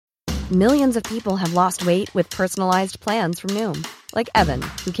Millions of people have lost weight with personalized plans from Noom. Like Evan,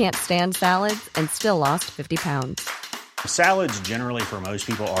 who can't stand salads and still lost 50 pounds. Salads generally for most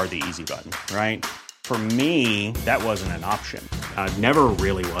people are the easy button, right? For me, that wasn't an option. I never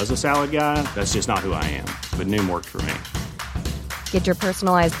really was a salad guy. That's just not who I am. But Noom worked for me. Get your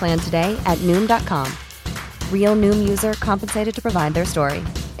personalized plan today at Noom.com. Real Noom user compensated to provide their story.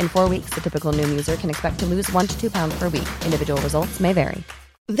 In 4 weeks, the typical Noom user can expect to lose 1 to 2 pounds per week. Individual results may vary.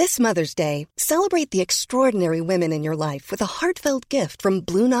 This Mother's Day, celebrate the extraordinary women in your life with a heartfelt gift from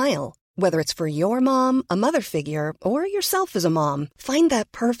Blue Nile. Whether it's for your mom, a mother figure, or yourself as a mom, find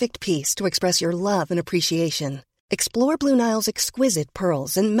that perfect piece to express your love and appreciation. Explore Blue Nile's exquisite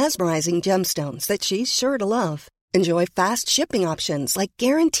pearls and mesmerizing gemstones that she's sure to love. Enjoy fast shipping options like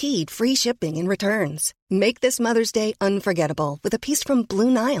guaranteed free shipping and returns. Make this Mother's Day unforgettable with a piece from Blue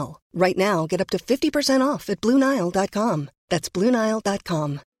Nile. Right now, get up to 50% off at BlueNile.com. That's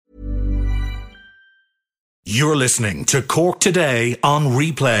BlueNile.com. You're listening to Cork Today on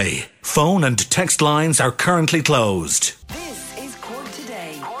replay. Phone and text lines are currently closed. This is Cork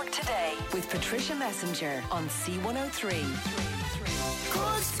Today. Cork Today with Patricia Messenger on C103.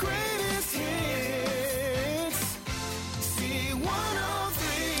 Cork's greatest hits, C103.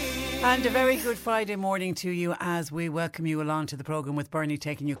 And a very good Friday morning to you as we welcome you along to the programme with Bernie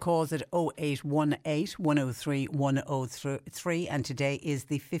taking your calls at 0818 103 103. And today is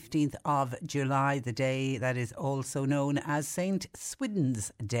the 15th of July, the day that is also known as St.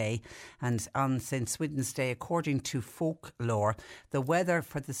 Swithin's Day. And on St. Swithin's Day, according to folklore, the weather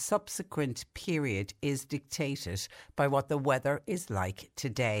for the subsequent period is dictated by what the weather is like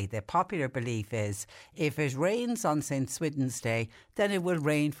today. The popular belief is if it rains on St. Swithin's Day, then it will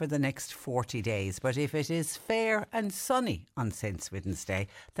rain for the next 40 days. But if it is fair and sunny on St. Swithin's Day,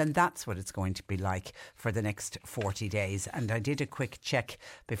 then that's what it's going to be like for the next 40 days. And I did a quick check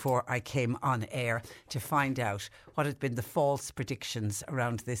before I came on air to find out what had been the false predictions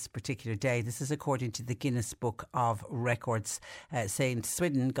around this particular day. This is according to the Guinness Book of Records. St.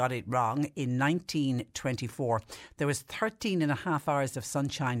 Swithin got it wrong in 1924. There was 13 and a half hours of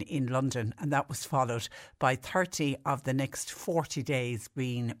sunshine in London, and that was followed by 30 of the next 40 days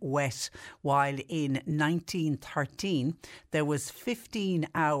being wet, while in 1913 there was 15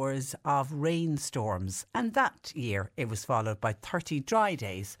 hours of rainstorms, and that year it was followed by 30 dry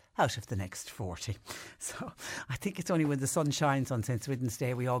days out of the next 40. So I think it's only when the sun shines on St. Swithin's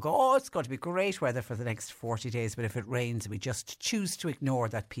Day we all go, oh, it's going to be great weather for the next 40 days, but if it rains we just choose to ignore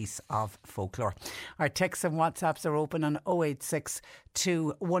that piece of folklore. Our texts and WhatsApps are open on 086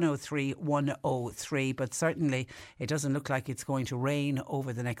 103 103, but certainly it doesn't look like it's going to rain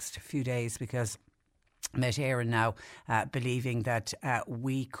over the next few days, because Met Éireann now believing that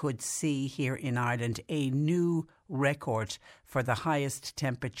we could see here in Ireland a new record for the highest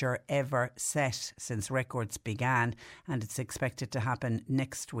temperature ever set since records began, and it's expected to happen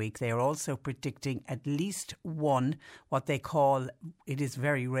next week. They are also predicting at least one, what they call, it is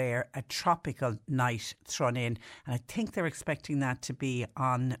very rare, a tropical night thrown in, and I think they're expecting that to be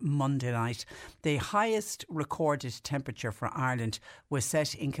on Monday night. The highest recorded temperature for Ireland was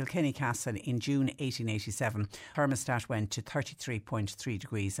set in Kilkenny Castle in June 1887. Thermostat went to 33.3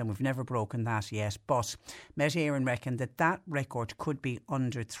 degrees, and we've never broken that yet, but Met Éireann reckon that that record could be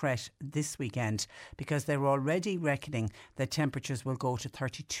under threat this weekend, because they're already reckoning that temperatures will go to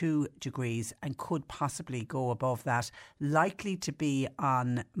 32 degrees and could possibly go above that, likely to be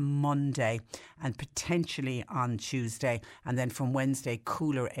on Monday and potentially on Tuesday, and then from Wednesday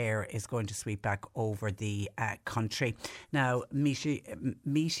cooler air is going to sweep back over the country. Now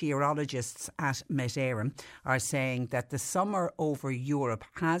meteorologists at Met Éireann are saying that the summer over Europe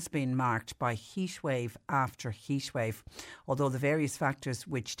has been marked by heatwave after heatwave, although the various factors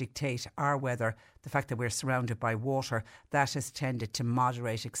which dictate our weather, the fact that we're surrounded by water, that has tended to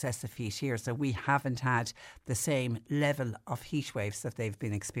moderate excessive heat here. So we haven't had the same level of heat waves that they've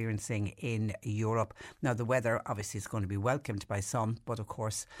been experiencing in Europe. Now, the weather obviously is going to be welcomed by some, but of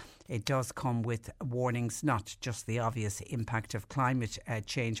course it does come with warnings, not just the obvious impact of climate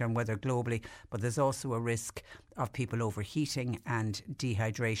change on weather globally, but there's also a risk of people overheating and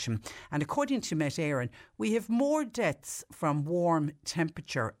dehydration. And according to Met Éireann, we have more deaths from warm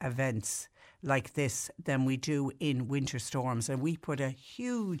temperature events like this than we do in winter storms, and we put a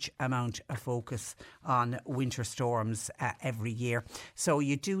huge amount of focus on winter storms every year. So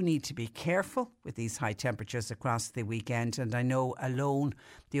you do need to be careful with these high temperatures across the weekend. And I know Alone,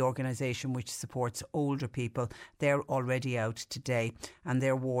 the organisation which supports older people, they're already out today and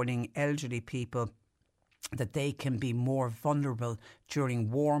they're warning elderly people that they can be more vulnerable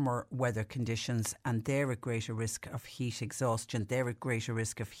during warmer weather conditions, and they're at greater risk of heat exhaustion. They're at greater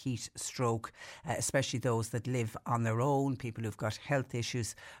risk of heat stroke, especially those that live on their own, people who've got health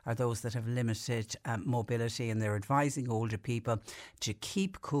issues, or those that have limited mobility. And they're advising older people to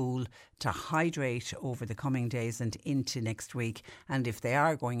keep cool, to hydrate over the coming days and into next week. And if they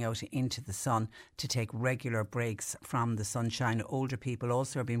are going out into the sun, to take regular breaks from the sunshine. Older people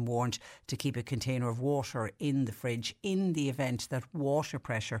also are being warned to keep a container of water in the fridge in the event that water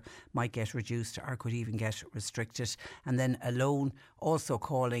pressure might get reduced or could even get restricted. And then Alone also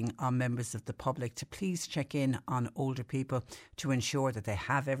calling on members of the public to please check in on older people to ensure that they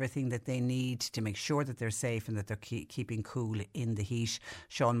have everything that they need to make sure that they're safe and that they're keeping cool in the heat.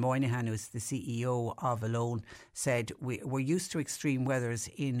 Sean Moynihan, who's the CEO of Alone, said we're used to extreme weathers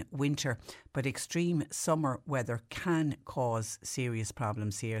in winter, but extreme summer weather can cause serious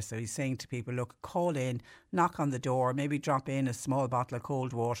problems here. So he's saying to people, look, call in, knock on the door, maybe drop in a small bottle of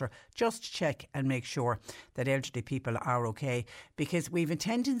cold water, just check and make sure that elderly people are okay, because we've a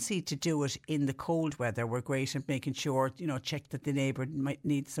tendency to do it in the cold weather. We're great at making sure, check that the neighbour might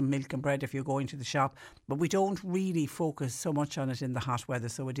need some milk and bread if you're going to the shop, but we don't really focus so much on it in the hot weather.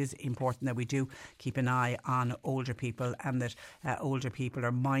 So it is important that we do keep an eye on older people, and that older people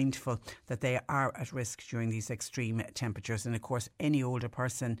are mindful that they are at risk during these extreme temperatures. And of course, any older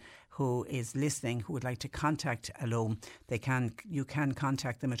person who is listening who would like to contact Alone, you can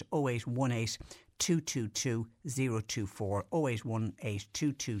contact them at 0818 222 024, 0818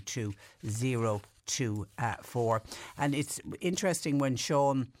 222 024. And it's interesting when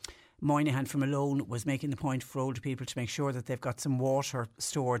Sean Moynihan from Alone was making the point for older people to make sure that they've got some water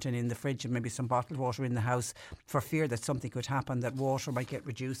stored and in the fridge, and maybe some bottled water in the house, for fear that something could happen, that water might get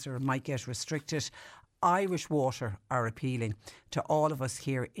reduced or might get restricted. Irish Water are appealing to all of us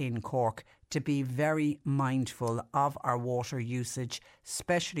here in Cork to be very mindful of our water usage,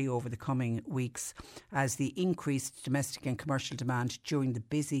 especially over the coming weeks, as the increased domestic and commercial demand during the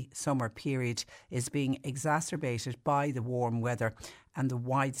busy summer period is being exacerbated by the warm weather and the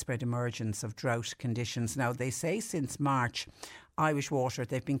widespread emergence of drought conditions. Now, they say since March, Irish Water,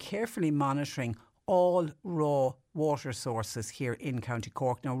 they've been carefully monitoring all raw water sources here in County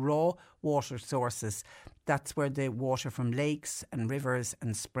Cork. Now, raw water sources, that's where the water from lakes and rivers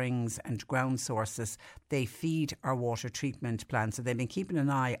and springs and ground sources, they feed our water treatment plants. So they've been keeping an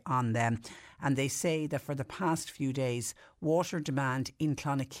eye on them. And they say that for the past few days, water demand in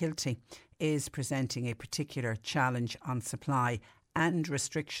Clonakilty is presenting a particular challenge on supply, and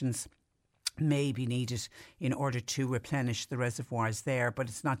restrictions may be needed in order to replenish the reservoirs there. But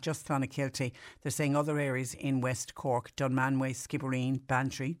it's not just Clonakilty. They're saying other areas in West Cork, Dunmanway, Skibbereen,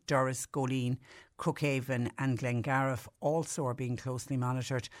 Bantry, Doris, Goleen, Crookhaven and Glengariff also are being closely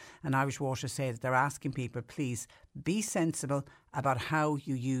monitored. And Irish Water say that they're asking people, please be sensible about how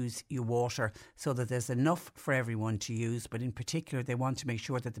you use your water so that there's enough for everyone to use. But in particular, they want to make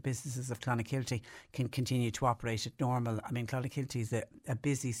sure that the businesses of Clonakilty can continue to operate at normal. I mean, Clonakilty is a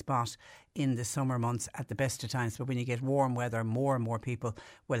busy spot in the summer months at the best of times, but when you get warm weather, more and more people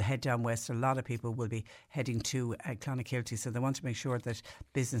will head down west. A lot of people will be heading to Clonakilty, so they want to make sure that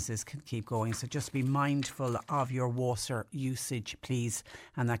businesses can keep going. So just be mindful of your water usage, please,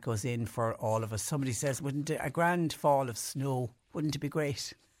 and that goes in for all of us. Somebody says, wouldn't a grand fall of snow, wouldn't it be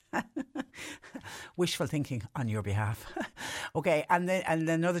great? Wishful thinking on your behalf. Okay, and then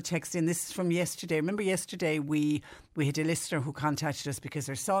another text in. This is from yesterday. Remember yesterday we had a listener who contacted us because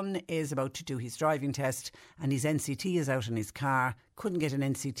her son is about to do his driving test and his NCT is out in his car. Couldn't get an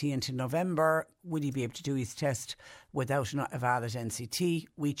NCT until November. Would he be able to do his test without a valid NCT?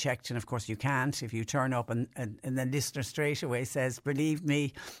 We checked, and of course you can't if you turn up. And the listener straight away says, believe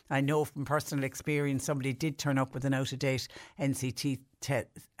me, I know from personal experience somebody did turn up with an out-of-date NCT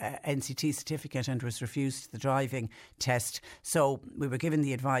certificate and was refused the driving test. So we were given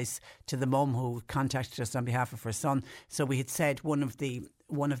the advice to the mum who contacted us on behalf of her son. So we had said one of the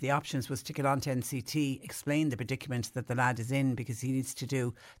options was to get on to NCT, explain the predicament that the lad is in, because he needs to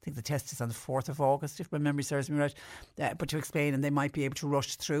do, I think the test is on the 4th of August, if my memory serves me right, but to explain, and they might be able to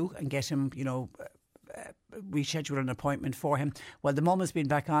rush through and get him, reschedule an appointment for him. Well, the mum has been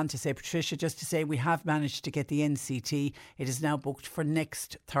back on to say, Patricia, just to say we have managed to get the NCT. It is now booked for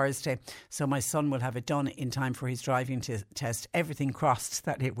next Thursday, so my son will have it done in time for his driving test. Everything crossed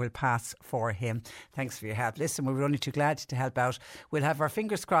that it will pass for him. Thanks for your help. Listen, we were only too glad to help out. We'll have our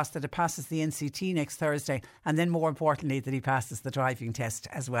fingers crossed that it passes the NCT next Thursday, and then more importantly that he passes the driving test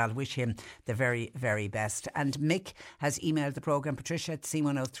as well. Wish him the very, very best. And Mick has emailed the programme, Patricia at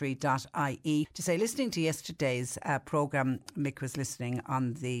c103.ie, to say, listening to yesterday's programme, Mick was listening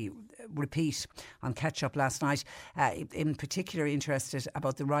on the repeat on Catch Up last night. In particular interested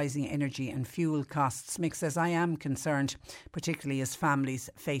about the rising energy and fuel costs. Mick says, I am concerned, particularly as families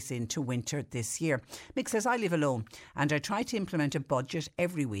face into winter this year. Mick says, I live alone and I try to implement a budget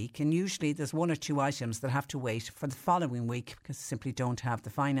every week, and usually there's one or two items that have to wait for the following week because I simply don't have the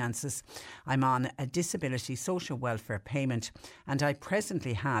finances. I'm on a disability social welfare payment and I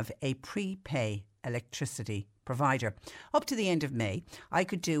presently have a prepay electricity provider. Up to the end of May, I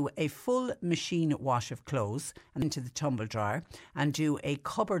could do a full machine wash of clothes and into the tumble dryer and do a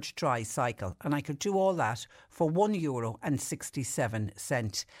cupboard dry cycle, and I could do all that for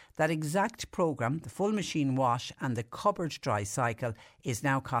 €1.67. That exact programme, the full machine wash and the cupboard dry cycle, is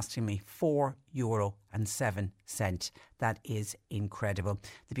now costing me €4.07. That is incredible.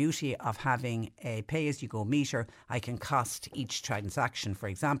 The beauty of having a pay-as-you-go meter, I can cost each transaction. For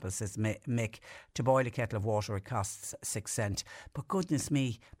example, says Mick, to boil a kettle of water it costs 6 cents. But goodness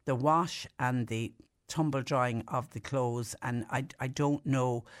me, the wash and the tumble drying of the clothes, and I don't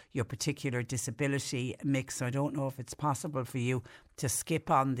know your particular disability, Mick, so I don't know if it's possible for you to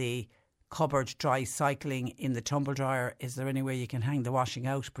skip on the cupboard dry cycling in the tumble dryer. Is there any way you can hang the washing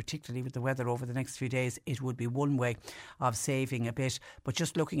out, particularly with the weather over the next few days? It would be one way of saving a bit. But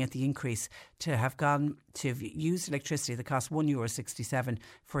just looking at the increase, to have gone to use electricity that costs €1.67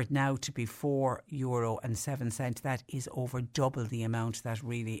 for it now to be €4.07, that is over double the amount. That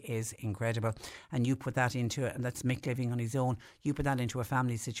really is incredible. And you put that into it, and that's Mick living on his own, you put that into a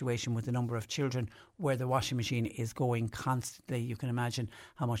family situation with a number of children where the washing machine is going constantly. You can imagine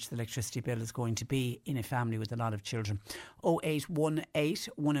how much the electricity bill is going to be in a family with a lot of children.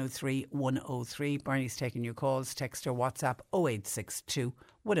 0818 103 103. Bernie's taking your calls. Text or WhatsApp 0862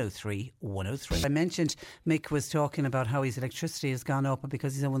 103 103. I mentioned Mick was talking about how his electricity has gone up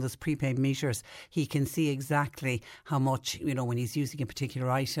because he's on one of those prepaid meters. He can see exactly how much, you know, when he's using a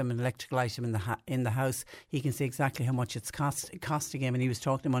particular item, an electrical item in the house, he can see exactly how much it's costing him. And he was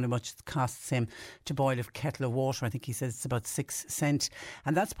talking about how much it costs him to boil a kettle of water. I think he says it's about 6 cents.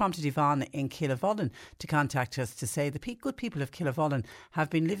 And that's prompted Yvonne in Killavullen to contact us to say the good people of Killavullen have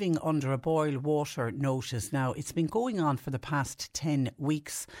been living under a boil water notice. Now, it's been going on for the past 10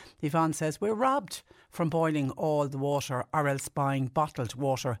 weeks. Yvonne says we're robbed from boiling all the water or else buying bottled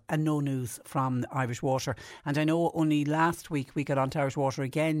water, and no news from Irish Water. And I know only last week we got onto Irish Water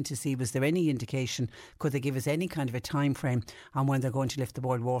again to see was there any indication, could they give us any kind of a time frame on when they're going to lift the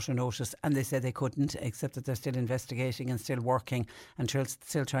boiled water notice, and they said they couldn't, except that they're still investigating and still working and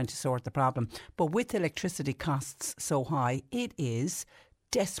still trying to sort the problem. But with electricity costs so high, it is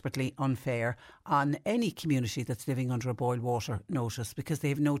desperately unfair on any community that's living under a boil water notice, because they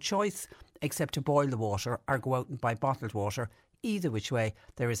have no choice except to boil the water or go out and buy bottled water. Either which way,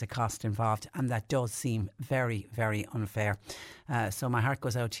 there is a cost involved, and that does seem very, very unfair. So my heart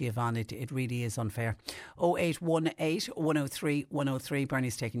goes out to you, Yvonne. It really is unfair. 0818 103 103.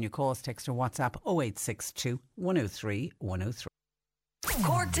 Bernie's taking your calls. Text or WhatsApp 0862 103 103.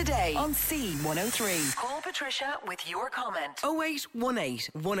 Cork Today on C103. Call Patricia with your comment. 0818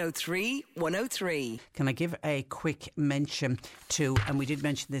 103 103. Can I give a quick mention to, and we did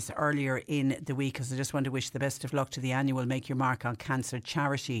mention this earlier in the week, because I just want to wish the best of luck to the annual Make Your Mark on Cancer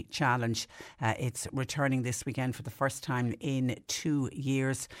Charity Challenge. It's returning this weekend for the first time in 2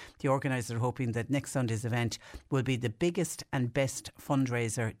 years. The organisers are hoping that next Sunday's event will be the biggest and best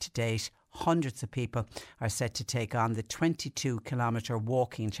fundraiser to date. Hundreds of people are set to take on the 22-kilometre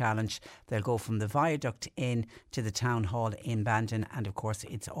walking challenge. They'll go from the Viaduct Inn to the Town Hall in Bandon, and of course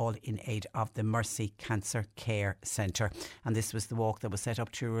it's all in aid of the Mercy Cancer Care Centre. And this was the walk that was set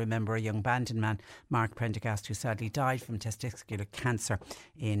up to remember a young Bandon man, Mark Prendergast, who sadly died from testicular cancer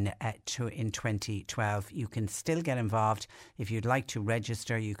in 2012. You can still get involved. If you'd like to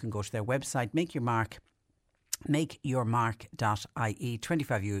register, you can go to their website, makeyourmark.ie.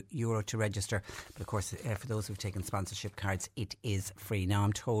 €25 to register, but of course for those who've taken sponsorship cards, it is free. Now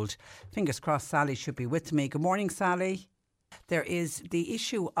I'm told, fingers crossed, Sally should be with me. Good morning, Sally. There is the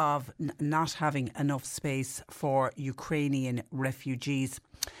issue of not having enough space for Ukrainian refugees.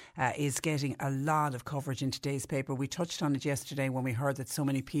 Is getting a lot of coverage in today's paper. We touched on it yesterday when we heard that so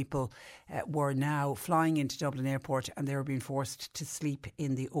many people were now flying into Dublin Airport and they were being forced to sleep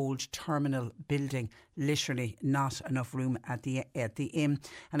in the old terminal building. Literally not enough room at the inn.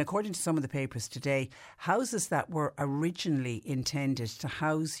 And according to some of the papers today, houses that were originally intended to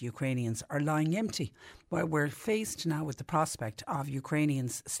house Ukrainians are lying empty. Well, we're faced now with the prospect prospect of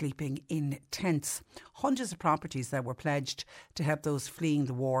Ukrainians sleeping in tents. Hundreds of properties that were pledged to help those fleeing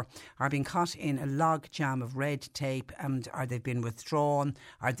the war are being caught in a log jam of red tape, and are they been withdrawn,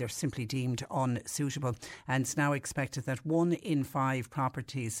 are they simply deemed unsuitable? And it's now expected that 1 in 5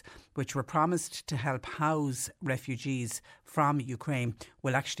 properties which were promised to help house refugees from Ukraine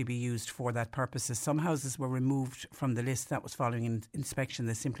will actually be used for that purposes. Some houses were removed from the list. That was following an inspection.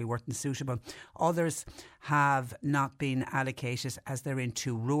 They simply weren't suitable. Others have not been allocated as they're in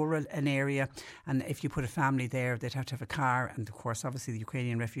too rural an area, and if you put a family there, they'd have to have a car, and of course obviously the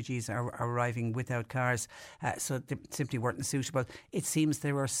Ukrainian refugees are arriving without cars, so they simply weren't suitable. It seems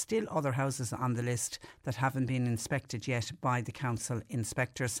there are still other houses on the list that haven't been inspected yet by the council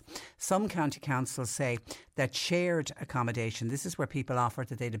inspectors. Some county councils say that shared accommodation, this is where people offer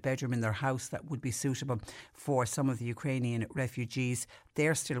that they had a bedroom in their house that would be suitable for some of the Ukrainian refugees.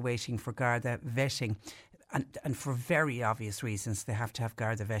 They're still waiting for Garda vetting. And for very obvious reasons, they have to have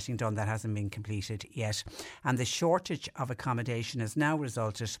Garda vetting done. That hasn't been completed yet. And the shortage of accommodation has now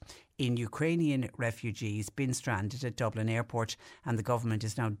resulted in Ukrainian refugees being stranded at Dublin Airport, and the government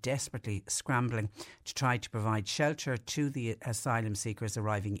is now desperately scrambling to try to provide shelter to the asylum seekers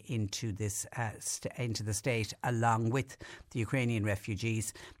arriving into this into the state, along with the Ukrainian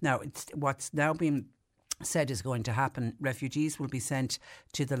refugees. Now, what's now been said is going to happen, refugees will be sent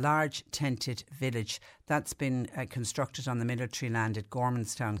to the large tented village that's been constructed on the military land at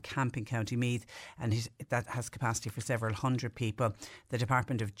Gormanstown Camp in County Meath, and that has capacity for several hundred people. The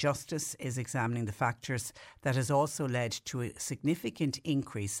Department of Justice is examining the factors that has also led to a significant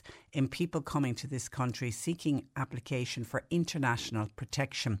increase in people coming to this country seeking application for international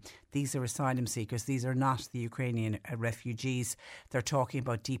protection. These are asylum seekers. These are not the Ukrainian refugees. They're talking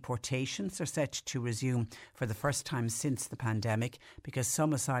about deportations are set to resume for the first time since the pandemic, because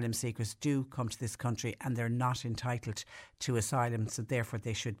some asylum seekers do come to this country and they're not entitled to asylum, so therefore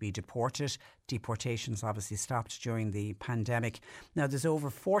they should be deported. Deportations obviously stopped during the pandemic. Now, there's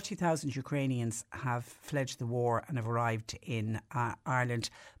over 40,000 Ukrainians have fled the war and have arrived in Ireland,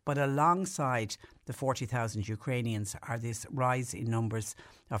 but alongside the 40,000 Ukrainians are this rise in numbers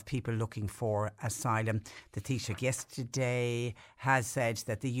of people looking for asylum. The Taoiseach yesterday has said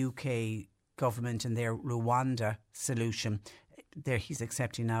that the UK government and their Rwanda solution, there he's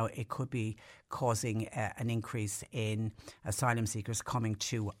accepting now, it could be causing an increase in asylum seekers coming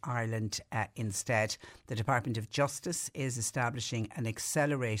to Ireland instead. The Department of Justice is establishing an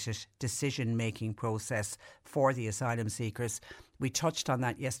accelerated decision-making process for the asylum seekers. We touched on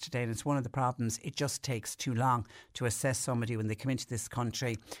that yesterday, and it's one of the problems. It just takes too long to assess somebody when they come into this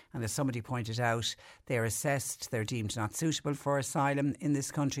country. And as somebody pointed out, they're assessed, they're deemed not suitable for asylum in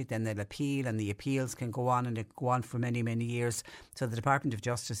this country, then they'll appeal, and the appeals can go on, and it go on for many, many years. So the Department of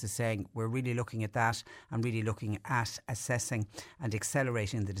Justice is saying we're really looking at that and really looking at assessing and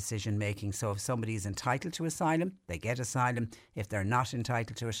accelerating the decision making. So if somebody is entitled to asylum, they get asylum. If they're not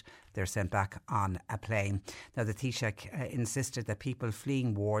entitled to it, they're sent back on a plane. Now, the Taoiseach insisted that people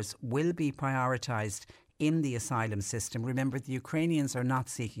fleeing wars will be prioritised in the asylum system. Remember, the Ukrainians are not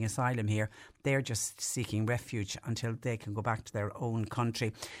seeking asylum here. They're just seeking refuge until they can go back to their own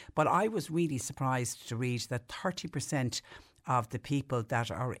country. But I was really surprised to read that 30% of the people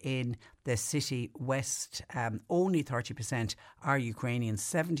that are in the City West, only 30% are Ukrainians.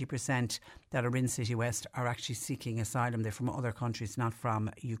 70% that are in City West are actually seeking asylum. They're from other countries, not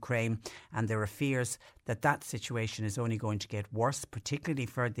from Ukraine. And there are fears that that situation is only going to get worse, particularly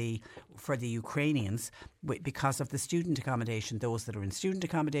for the Ukrainians, because of the student accommodation. Those that are in student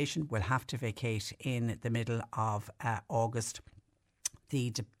accommodation will have to vacate in the middle of August.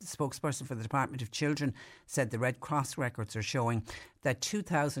 The spokesperson for the Department of Children said the Red Cross records are showing that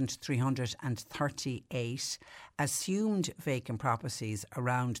 2,338 assumed vacant properties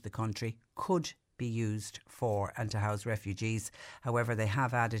around the country could be used for and to house refugees. However, they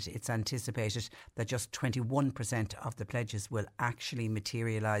have added it's anticipated that just 21% of the pledges will actually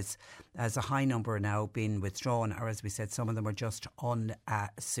materialise, as a high number are now being withdrawn, or as we said, some of them are just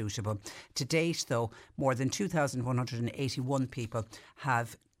unsuitable. To date, though, more than 2,181 people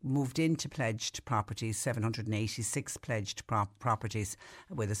have moved into pledged properties, 786 pledged properties,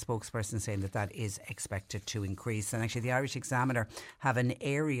 with a spokesperson saying that that is expected to increase. And actually, the Irish Examiner have an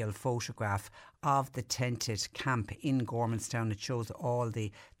aerial photograph of the tented camp in Gormanstown. It shows all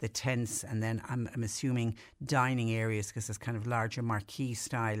the tents, and then I'm assuming dining areas, because there's kind of larger marquee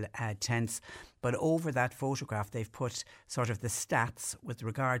style tents. But over that photograph, they've put sort of the stats with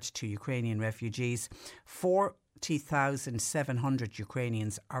regard to Ukrainian refugees. 40,700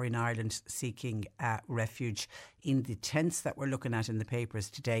 Ukrainians are in Ireland seeking refuge. in the tents that we're looking at in the papers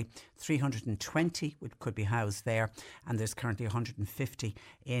today. 320 could be housed there, and there's currently 150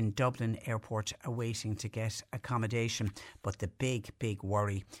 in Dublin Airport awaiting to get accommodation. But the big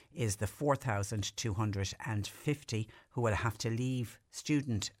worry is the 4,250 who will have to leave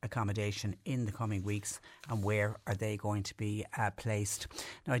student accommodation in the coming weeks, and where are they going to be placed?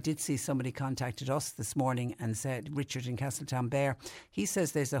 Now, I did see somebody contacted us this morning and said, Richard in Castletownbere, he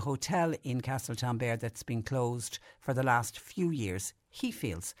says there's a hotel in Castletownbere that's been closed for the last few years. He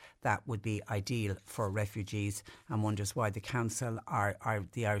feels that would be ideal for refugees and wonders why the council or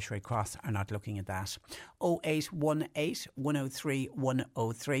the Irish Red Cross are not looking at that. 0818 103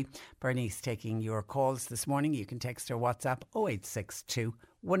 103. Bernie's taking your calls this morning. You can text or WhatsApp 0862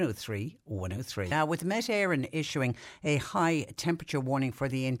 103 103. Now, with Met Éireann issuing a high temperature warning for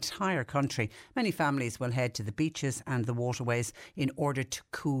the entire country, many families will head to the beaches and the waterways in order to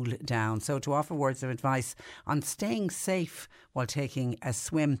cool down. So to offer words of advice on staying safe while taking a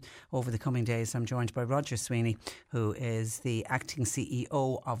swim over the coming days, I'm joined by Roger Sweeney, who is the acting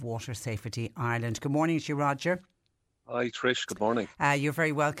CEO of Water Safety Ireland. Good morning to you, Roger. Hi Trish, good morning. You're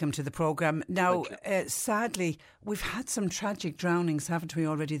very welcome to the programme. Now, sadly, we've had some tragic drownings, haven't we,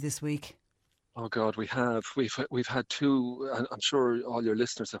 already this week? Oh God, we have. We've had two, and I'm sure all your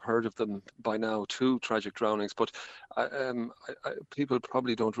listeners have heard of them by now, two tragic drownings. But people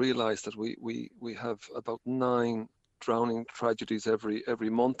probably don't realise that we have about 9 drowning tragedies every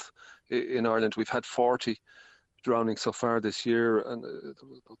month in Ireland. We've had 40 drowning so far this year, and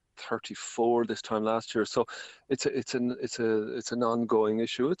about 34 this time last year. So it's an ongoing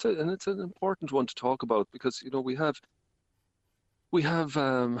issue. It's an important one to talk about, because we've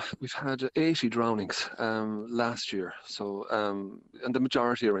had 80 drownings last year. So and the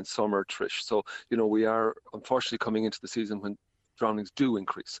majority are in summer, Trish. So we are unfortunately coming into the season when drownings do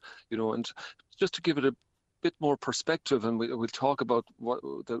increase. And just to give it a bit more perspective, and we'll talk about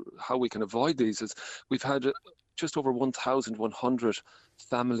how we can avoid these, is we've had just over 1,100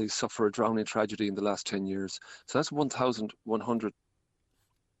 families suffer a drowning tragedy in the last 10 years. So that's 1,100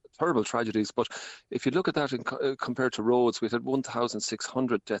 terrible tragedies. But if you look at that compared to roads, we've had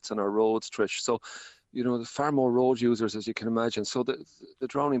 1,600 deaths on our roads, Trish. So, there's far more road users, as you can imagine. So the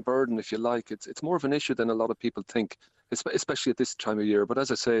drowning burden, if you like, it's more of an issue than a lot of people think, especially at this time of year. But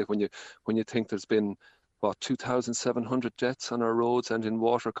as I say, when you think there's been 2,700 deaths on our roads and in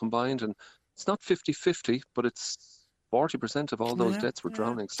water combined, and it's not 50-50, but it's 40% of all those deaths were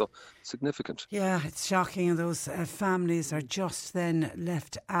drowning, so significant. Yeah, it's shocking, and those families are just then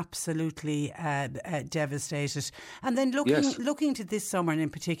left absolutely devastated. And then looking to this summer, and in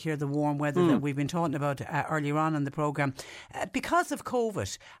particular the warm weather that we've been talking about earlier on in the programme, because of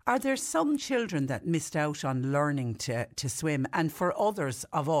COVID, are there some children that missed out on learning to swim, and for others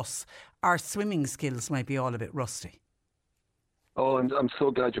of us, our swimming skills might be all a bit rusty? Oh, and I'm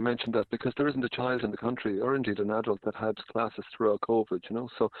so glad you mentioned that, because there isn't a child in the country, or indeed an adult, that had classes throughout COVID,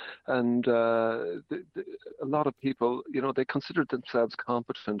 So, and a lot of people, they considered themselves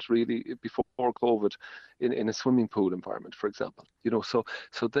competent really before COVID in a swimming pool environment, for example. So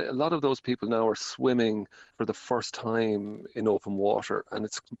a lot of those people now are swimming for the first time in open water, and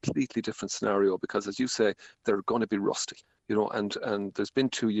it's a completely different scenario, because, as you say, they're going to be rusty. And there's been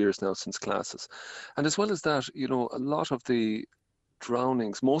 2 years now since classes. And as well as that, a lot of the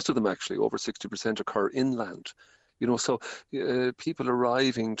drownings, most of them actually, over 60%, occur inland. So people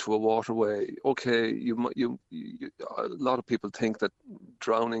arriving to a waterway, okay, a lot of people think that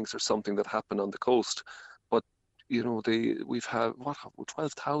drownings are something that happen on the coast, but we've had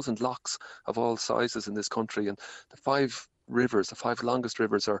 12,000 locks of all sizes in this country, and the 5 longest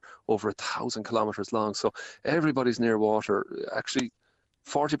rivers are over 1,000 kilometres long. So everybody's near water. Actually,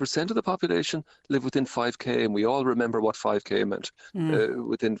 40% of the population live within 5k, and we all remember what 5k meant,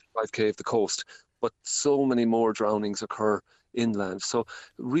 within 5k of the coast. But so many more drownings occur inland. So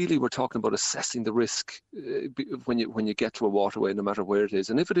really, we're talking about assessing the risk when you get to a waterway, no matter where it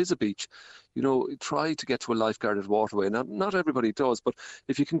is. And if it is a beach, try to get to a lifeguarded waterway. Now, not everybody does, but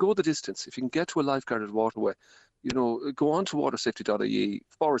if you can go the distance, if you can get to a lifeguarded waterway, go on to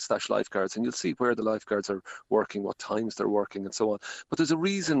watersafety.ie/lifeguards, and you'll see where the lifeguards are working, what times they're working, and so on. But there's a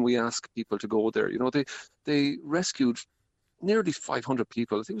reason we ask people to go there. They rescued nearly 500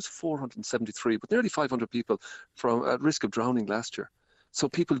 people. I think it was 473, but nearly 500 people from at risk of drowning last year. So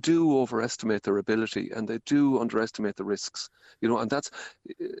people do overestimate their ability, and they do underestimate the risks. And that's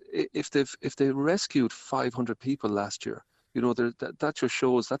if they rescued 500 people last year. That just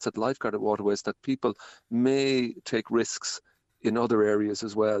shows, that's at lifeguarded waterways, that people may take risks in other areas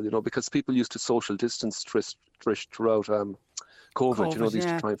as well, because people used to social distance throughout COVID, you know, they used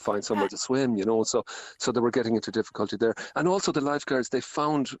yeah. to try and find somewhere to swim, you know, so they were getting into difficulty there. And also the lifeguards, they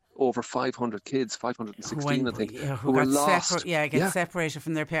found over 500 kids, 516, I think, who were lost. Separated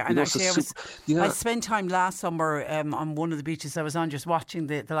from their parents. And actually, I spent time last summer on one of the beaches I was on, just watching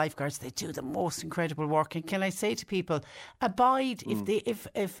the lifeguards. They do the most incredible work. And can I say to people, abide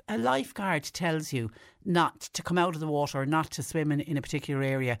if a lifeguard tells you not to come out of the water, not to swim in a particular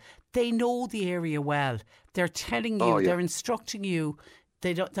area, they know the area well. They're telling you, they're instructing you.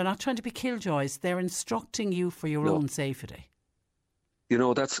 They're not trying to be killjoys. They're instructing you for your own safety. You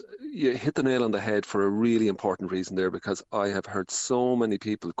know, you hit the nail on the head for a really important reason there, because I have heard so many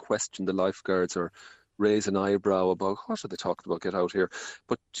people question the lifeguards or raise an eyebrow about what are they talking about, get out here.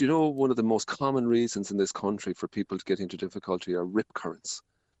 But you know, one of the most common reasons in this country for people to get into difficulty are rip currents.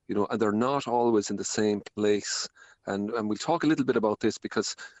 You know, and they're not always in the same place. And we'll talk a little bit about this,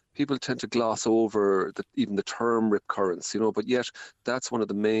 because people tend to gloss over even the term rip currents, you know, but yet that's one of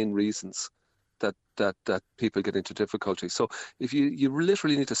the main reasons that people get into difficulty. So if you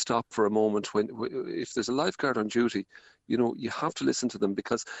literally need to stop for a moment if there's a lifeguard on duty, you know, you have to listen to them,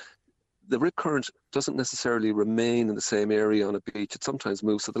 because the rip current doesn't necessarily remain in the same area on a beach. It sometimes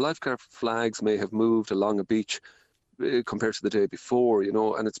moves. So the lifeguard flags may have moved along a beach compared to the day before, you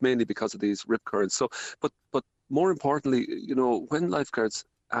know, and it's mainly because of these rip currents. So, but more importantly, you know, when lifeguards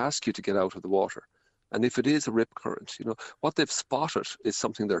ask you to get out of the water, and if it is a rip current, you know, what they've spotted is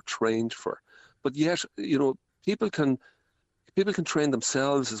something they're trained for. But yet, you know, people can train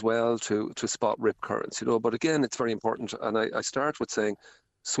themselves as well to spot rip currents, you know. But again, it's very important. And I start with saying,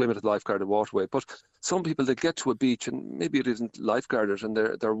 swim at a lifeguarded waterway. But some people, they get to a beach and maybe it isn't lifeguarded and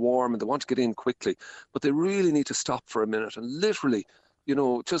they're warm and they want to get in quickly, but they really need to stop for a minute and literally, you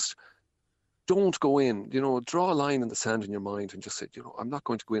know, just don't go in, you know, draw a line in the sand in your mind and just say, you know, I'm not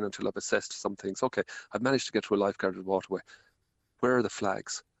going to go in until I've assessed some things. Okay, I've managed to get to a lifeguarded waterway. Where are the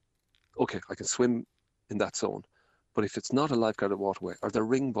flags? Okay, I can swim in that zone. But if it's not a lifeguarded waterway, are there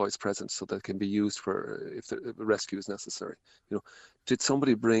ring buoys present so that can be used for if the rescue is necessary? You know, did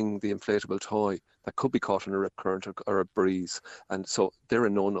somebody bring the inflatable toy that could be caught in a rip current or a breeze? And so they're a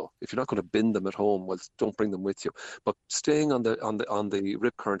no-no. If you're not going to bin them at home, well, don't bring them with you. But staying on the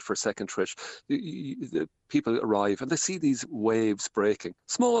rip current for a second, Trish, the people arrive and they see these waves breaking,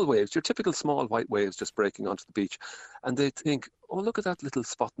 small waves, your typical small white waves just breaking onto the beach, and they think, oh, look at that little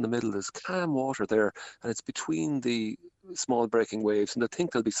spot in the middle. There's calm water there, and it's between the small breaking waves, and they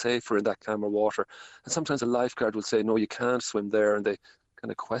think they'll be safer in that calmer water. And sometimes a lifeguard will say, no, you can't swim there, and they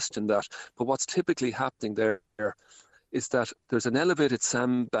kind of question that. But what's typically happening there is that there's an elevated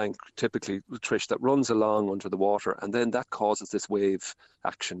sandbank, typically, Trish, that runs along under the water, and then that causes this wave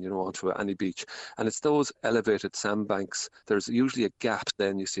action, you know, onto any beach. And it's those elevated sandbanks, there's usually a gap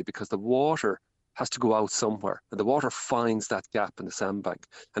then, you see, because the water has to go out somewhere, and the water finds that gap in the sandbank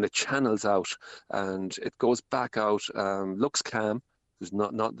and it channels out and it goes back out, looks calm, there's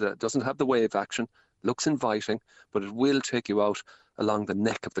doesn't have the wave action, looks inviting, but it will take you out along the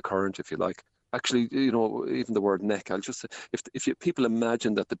neck of the current, if you like. Actually, you know, even the word neck, I'll just say, if people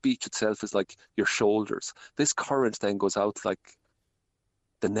imagine that the beach itself is like your shoulders, this current then goes out like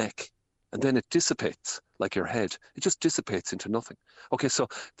the neck, and then it dissipates like your head. It just dissipates into nothing. Okay, so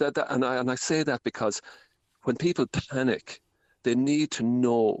and I say that because when people panic, they need to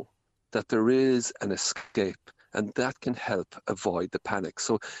know that there is an escape, and that can help avoid the panic.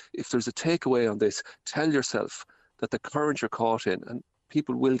 So if there's a takeaway on this, tell yourself that the current you're caught in, and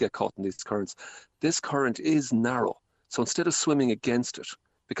people will get caught in these currents, this current is narrow. So instead of swimming against it,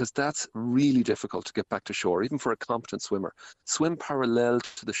 because that's really difficult to get back to shore, even for a competent swimmer, swim parallel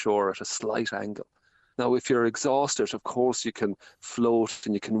to the shore at a slight angle. Now, if you're exhausted, of course, you can float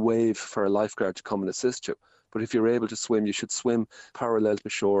and you can wave for a lifeguard to come and assist you. But if you're able to swim, you should swim parallel to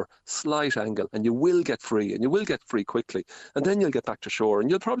shore, slight angle, and you will get free, and you will get free quickly. And then you'll get back to shore, and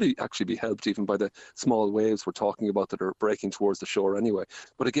you'll probably actually be helped even by the small waves we're talking about that are breaking towards the shore anyway.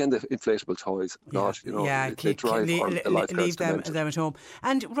 But again, the inflatable toys, they drive the lifeguards leave them at home.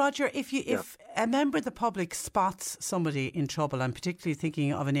 And Roger, if a member of the public spots somebody in trouble, I'm particularly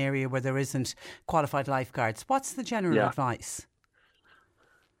thinking of an area where there isn't qualified lifeguards, what's the general advice?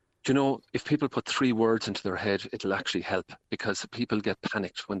 Do you know, if people put 3 words into their head, it'll actually help, because people get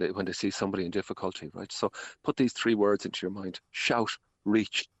panicked when they see somebody in difficulty, right? So put these 3 words into your mind: shout,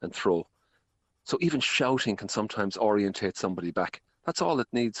 reach, and throw. So even shouting can sometimes orientate somebody back. That's all it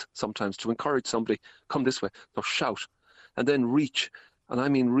needs sometimes to encourage somebody, come this way. So shout, and then reach. And I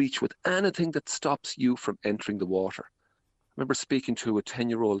mean reach with anything that stops you from entering the water. I remember speaking to a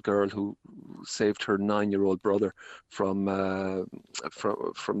 10-year-old girl who saved her 9-year-old brother from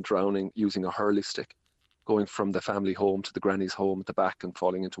drowning using a hurley stick. going from the family home to the granny's home at the back and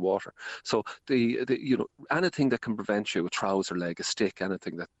falling into water. So anything that can prevent you, a trouser leg, a stick,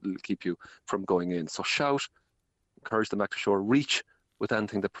 anything that will keep you from going in. So shout, encourage them back to shore, reach with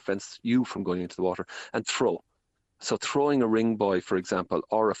anything that prevents you from going into the water, and throw. So throwing a ring buoy, for example,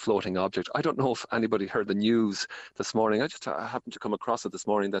 or a floating object. I don't know if anybody heard the news this morning. I happened to come across it this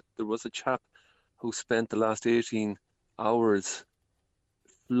morning that there was a chap who spent the last 18 hours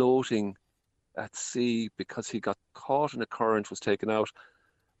floating at sea because he got caught in a current, was taken out,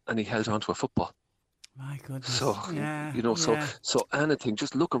 and he held onto a football. My goodness. So, so anything,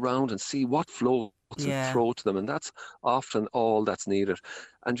 just look around and see what floats and throw to them. And that's often all that's needed.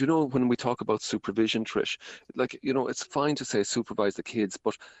 And, when we talk about supervision, Trish, it's fine to say supervise the kids,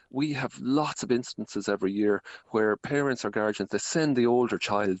 but we have lots of instances every year where parents or guardians, they send the older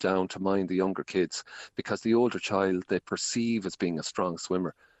child down to mind the younger kids because the older child they perceive as being a strong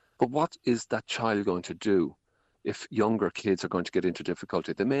swimmer. But what is that child going to do if younger kids are going to get into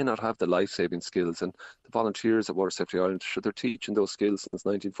difficulty? They may not have the life-saving skills, and the volunteers at Water Safety Ireland, they're teaching those skills since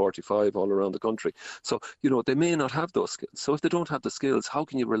 1945 all around the country. So, they may not have those skills. So if they don't have the skills, how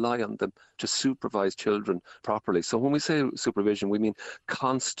can you rely on them to supervise children properly? So when we say supervision, we mean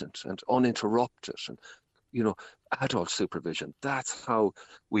constant and uninterrupted and adult supervision. That's how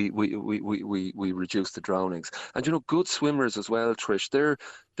we reduce the drownings. And good swimmers as well, Trish,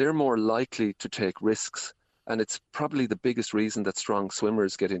 they're more likely to take risks. And it's probably the biggest reason that strong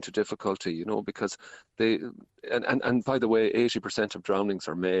swimmers get into difficulty, because and by the way, 80% of drownings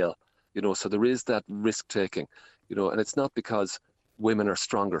are male, so there is that risk taking, and it's not because women are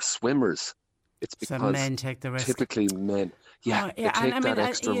stronger swimmers. It's because men take the risk. Typically men. Yeah, they take that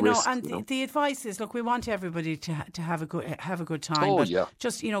extra risk. The advice is, look, we want everybody to have a good time. Oh, but yeah.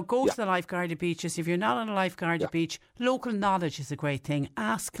 Just, go to the lifeguarded beaches. If you're not on a lifeguarded beach, local knowledge is a great thing.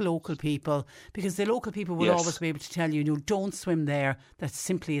 Ask local people, because the local people will always be able to tell you, don't swim there. That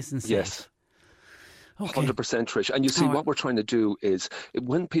simply isn't safe. Yes. Okay. 100%, Trish. And you see, what we're trying to do is,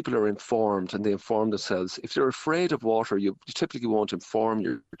 when people are informed and they inform themselves, if they're afraid of water, you typically won't inform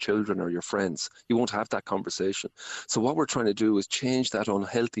your children or your friends. You won't have that conversation. So what we're trying to do is change that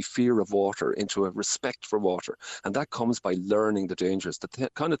unhealthy fear of water into a respect for water. And that comes by learning the dangers, the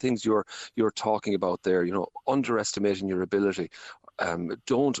kind of things you're talking about there, underestimating your ability.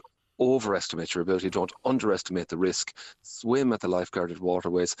 Don't overestimate your ability. Don't underestimate the risk. Swim at the lifeguarded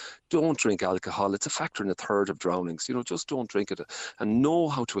waterways. Don't drink alcohol. It's a factor in a third of drownings. Just don't drink it. And know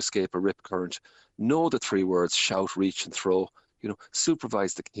how to escape a rip current. Know the 3 words: shout, reach and throw.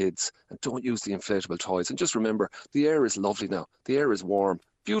 Supervise the kids and don't use the inflatable toys. And just remember, the air is lovely now. The air is warm.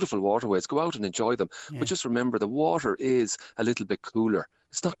 Beautiful waterways. Go out and enjoy them. Yeah. But just remember, the water is a little bit cooler.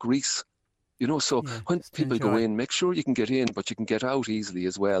 It's not grease. So when people go in, make sure you can get in, but you can get out easily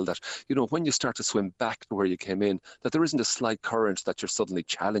as well. That, when you start to swim back to where you came in, that there isn't a slight current that you're suddenly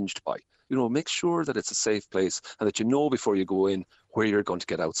challenged by. Make sure that it's a safe place and that before you go in where you're going to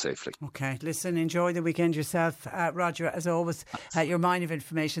get out safely. Okay, listen, enjoy the weekend yourself. Roger, as always, your mine of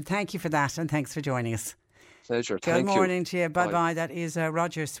information. Thank you for that, and thanks for joining us. Pleasure. Good morning to you. Bye-bye. That is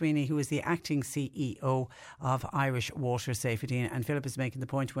Roger Sweeney, who is the acting CEO of Irish Water Safety. And Philip is making the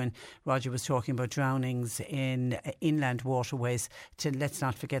point when Roger was talking about drownings in inland waterways, let's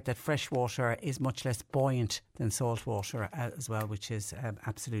not forget that fresh water is much less buoyant than salt water as well, which is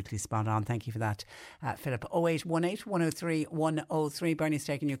absolutely spot on. Thank you for that, Philip. 0818 103 103. Bernie's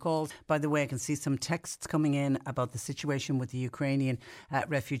taking your calls. By the way, I can see some texts coming in about the situation with the Ukrainian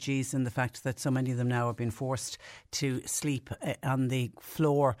refugees and the fact that so many of them now have been forced to sleep on the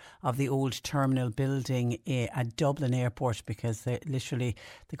floor of the old terminal building at Dublin Airport because the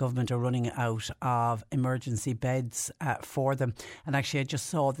government are running out of emergency beds for them. And actually I just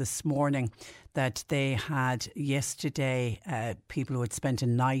saw this morning that they had yesterday people who had spent a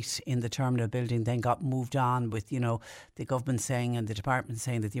night in the terminal building then got moved on with, the government saying and the department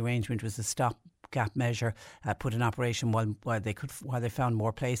saying that the arrangement was a stopgap measure put in operation while they found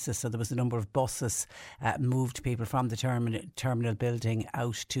more places. So there was a number of buses moved people from the terminal building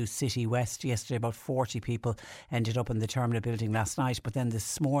out to City West yesterday. About 40 people ended up in the terminal building last night, but then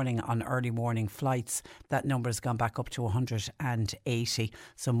this morning on early morning flights that number has gone back up to 180.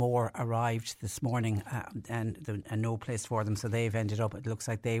 So more arrived this morning and no place for them, so they've ended up, it looks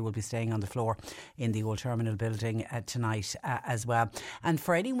like they will be staying on the floor in the old terminal building tonight as well. And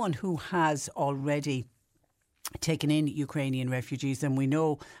for anyone who has already taken in Ukrainian refugees, and we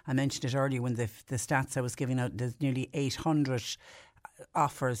know, I mentioned it earlier when the stats I was giving out, there's nearly 800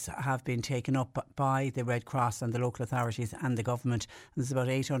 offers have been taken up by the Red Cross and the local authorities and the government. And there's about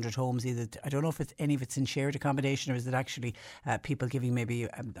 800 homes. Either, I don't know if any of it's in shared accommodation, or is it actually people giving maybe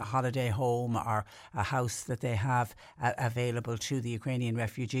a holiday home or a house that they have available to the Ukrainian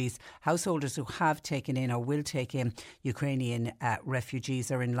refugees. Householders who have taken in or will take in Ukrainian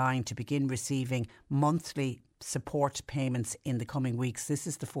refugees are in line to begin receiving monthly support payments in the coming weeks. This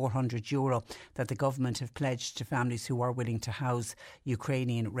is the €400 that the government have pledged to families who are willing to house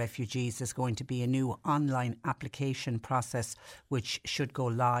Ukrainian refugees. There's going to be a new online application process which should go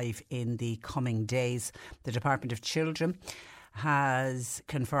live in the coming days. The Department of Children has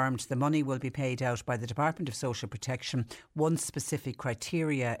confirmed the money will be paid out by the Department of Social Protection once specific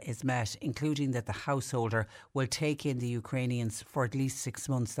criteria is met, including that the householder will take in the Ukrainians for at least 6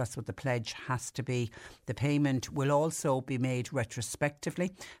 months. That's what the pledge has to be. The payment will also be made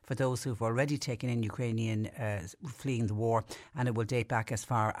retrospectively for those who've already taken in Ukrainian fleeing the war, and it will date back as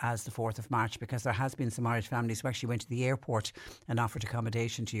far as the 4th of March, because there has been some Irish families who actually went to the airport and offered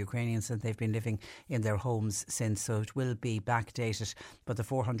accommodation to Ukrainians, and they've been living in their homes since, so it will be backdated. But the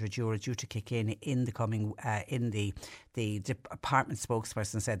 €400 due to kick in the coming the department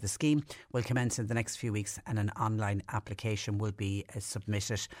spokesperson said the scheme will commence in the next few weeks, and an online application will be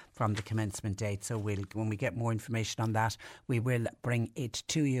submitted from the commencement date. So when we get more information on that, we will bring it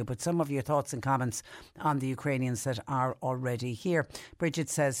to you. But some of your thoughts and comments on the Ukrainians that are already here. Bridget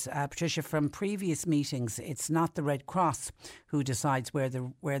says, Patricia, from previous meetings, it's not the Red Cross who decides where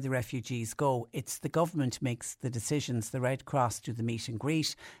the refugees go. It's the government makes the decisions. The Red Cross do the meet and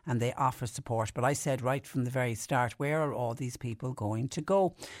greet and they offer support. But I said right from the very start, where are all these people going to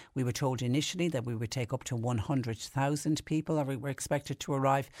go? We were told initially that we would take up to 100,000 people that were expected to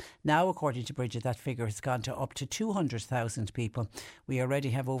arrive. Now, according to Bridget, that figure has gone to up to 200,000 people. We already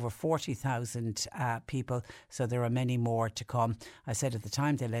have over 40,000 people, so there are many more to come. I said at the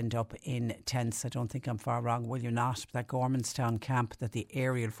time they'll end up in tents. I don't think I'm far wrong, will you not? That Gormanstown camp that the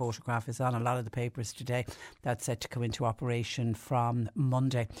aerial photograph is on a lot of the papers today, that's set to come into operation from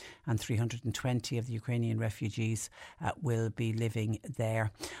Monday, and 320 of the Ukrainian refugees will be living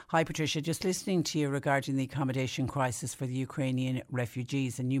there. Hi Patricia, just listening to you regarding the accommodation crisis for the Ukrainian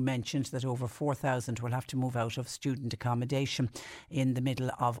refugees, and you mentioned that over 4,000 will have to move out of student accommodation in the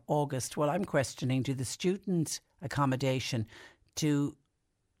middle of August. Well, I'm questioning, do the student accommodation, do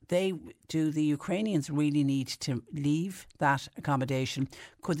the Ukrainians really need to leave that accommodation?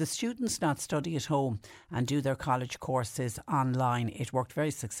 Could the students not study at home and do their college courses online? It worked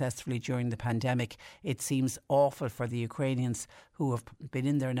very successfully during the pandemic. It seems awful for the Ukrainians who have been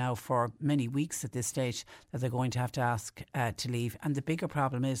in there now for many weeks at this stage that they're going to have to ask to leave. And the bigger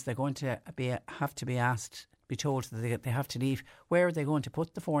problem is they're going to have to be told that they have to leave. Where are they going to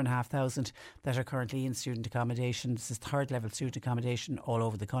put the 4,500 that are currently in student accommodation? This is third level student accommodation all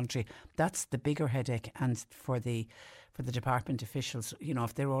over the country. That's the bigger headache. And for the department officials, you know,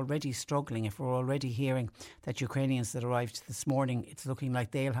 if they're already struggling, if we're already hearing that Ukrainians that arrived this morning, it's looking like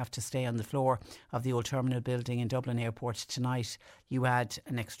they'll have to stay on the floor of the old terminal building in Dublin Airport tonight. You add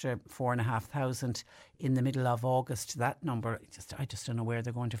an extra 4,500 in the middle of August. That number, I just don't know where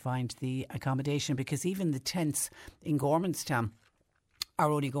they're going to find the accommodation, because even the tents in Gormanstown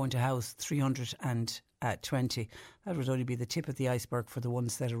are only going to house 320. That would only be the tip of the iceberg for the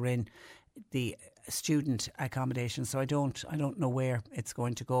ones that are in the student accommodation. So I don't know where it's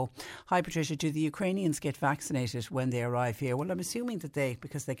going to go. Hi Patricia, do the Ukrainians get vaccinated when they arrive here? Well, I'm assuming that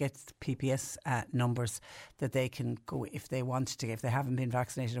because they get PPS numbers, that they can go if they want to. If they haven't been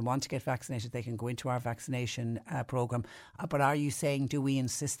vaccinated and want to get vaccinated, they can go into our vaccination programme. But are you saying, do we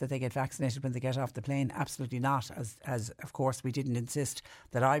insist that they get vaccinated when they get off the plane? Absolutely not. As of course we didn't insist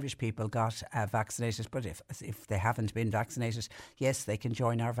that Irish people got vaccinated. But if they haven't been vaccinated, yes, they can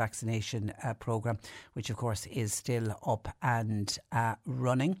join our vaccination programme, which of course is still up and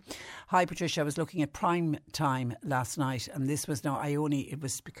running. Hi Patricia, I was looking at Prime Time last night, and this was it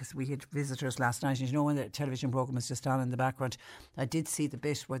was because we had visitors last night, and you know, when the television programme was just on in the background, I did see the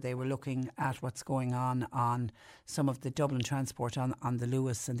bit where they were looking at what's going on some of the Dublin transport on the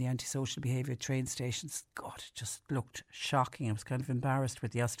Lewis and the antisocial behaviour train stations. God, it just looked shocking. I was kind of embarrassed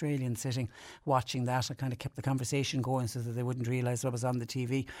with the Australians sitting watching that. I kind of kept the conversation going so that they wouldn't realise what was on the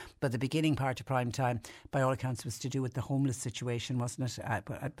TV. But the beginning part of Prime Time, by all accounts, was to do with the homeless situation, wasn't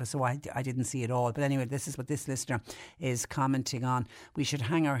it? So I didn't see it all. But anyway, this is what this listener is commenting on. We should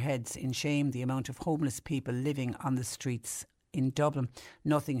hang our heads in shame. The amount of homeless people living on the streets in Dublin.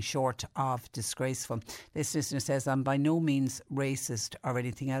 Nothing short of disgraceful. This listener says, I'm by no means racist or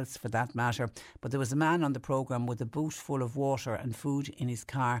anything else for that matter, but there was a man on the programme with a boot full of water and food in his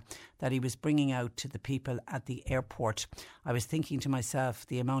car that he was bringing out to the people at the airport. I was thinking to myself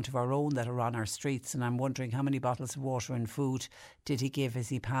the amount of our own that are on our streets, and I'm wondering how many bottles of water and food did he give as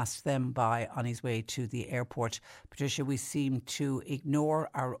he passed them by on his way to the airport. Patricia, we seem to ignore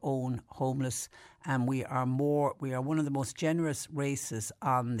our own homeless, and we are one of the most generous races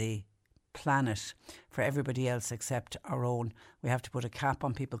on the planet for everybody else except our own. We have to put a cap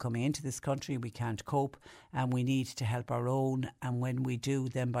on people coming into this country. We can't cope, and we need to help our own, and when we do,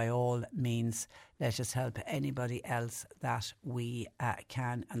 then by all means let us help anybody else that we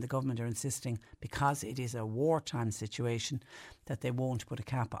can. And the government are insisting, because it is a wartime situation, that they won't put a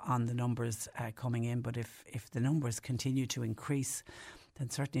cap on the numbers coming in. But if the numbers continue to increase, then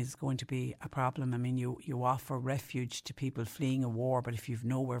certainly it's going to be a problem. I mean, you offer refuge to people fleeing a war, but if you've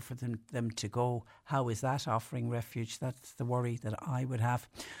nowhere for them to go, how is that offering refuge? That's the worry that I would have.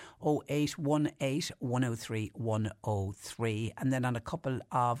 0818 103 103. And then on a couple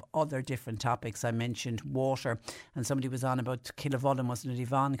of other different topics, I mentioned water, and somebody was on about Killavullen, wasn't it?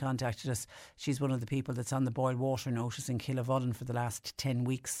 Yvonne contacted us. She's one of the people that's on the boil water notice in Killavullen for the last 10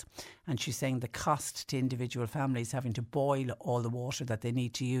 weeks. And she's saying the cost to individual families having to boil all the water that they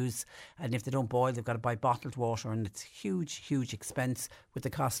need to use, and if they don't boil, they've got to buy bottled water, and it's huge expense with the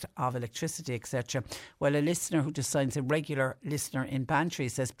cost of electricity, etc. Well, a listener who just signs, a regular listener in Bantry,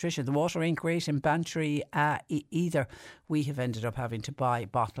 says, Patricia, the water ain't great in Bantry either. We have ended up having to buy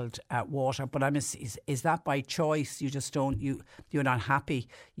bottled water, but is that by choice? You just don't, you're not happy,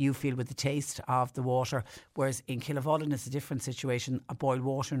 you feel, with the taste of the water, whereas in Killavullen it's a different situation. A boil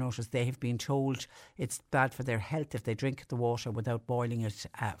water notice, they have been told it's bad for their health if they drink the water without boiling it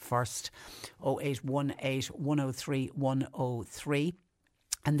first. 0818 103 103.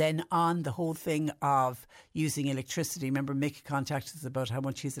 And then on the whole thing of using electricity, remember Mick contacted us about how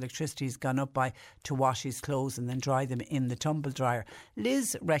much his electricity has gone up by to wash his clothes and then dry them in the tumble dryer.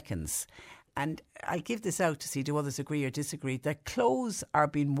 Liz reckons, and I'll give this out to see do others agree or disagree, that clothes are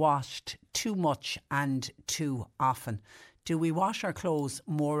being washed too much and too often. Do we wash our clothes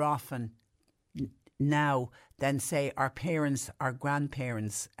more often now than, say, our parents, our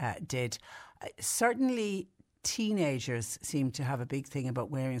grandparents did? Certainly teenagers seem to have a big thing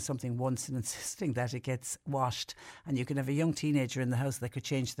about wearing something once and insisting that it gets washed, and you can have a young teenager in the house that could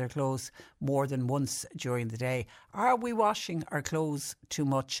change their clothes more than once during the day. Are we washing our clothes too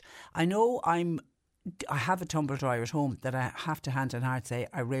much? I know I have a tumble dryer at home that I have to hand on heart say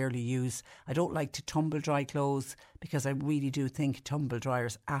I rarely use. I don't like to tumble dry clothes because I really do think tumble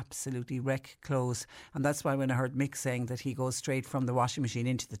dryers absolutely wreck clothes, and that's why when I heard Mick saying that he goes straight from the washing machine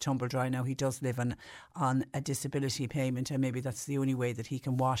into the tumble dryer, now he does live on a disability payment, and maybe that's the only way that he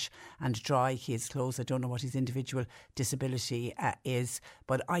can wash and dry his clothes. I don't know what his individual disability is,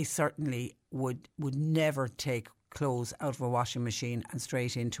 but I certainly would never take clothes out of a washing machine and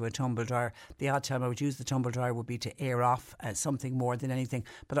straight into a tumble dryer. The odd time I would use the tumble dryer would be to air off something more than anything,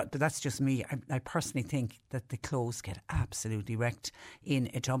 but that's just me. I personally think that the clothes get absolutely wrecked in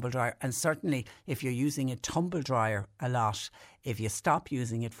a tumble dryer, and certainly if you're using a tumble dryer a lot, if you stop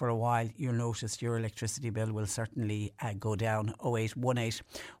using it for a while, you'll notice your electricity bill will certainly go down. 0818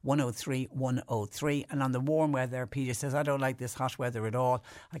 103 103. And on the warm weather, Peter says, I don't like this hot weather at all.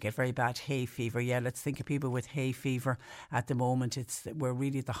 I get very bad hay fever. Yeah, let's think of people with hay fever at the moment. We're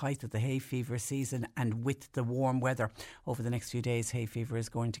really at the height of the hay fever season, and with the warm weather over the next few days, hay fever is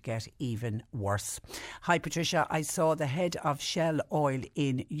going to get even worse. Hi Patricia, I saw the head of Shell Oil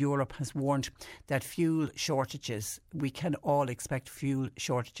in Europe has warned that fuel shortages, we can all expect fuel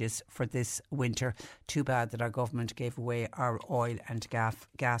shortages for this winter. Too bad that our government gave away our oil and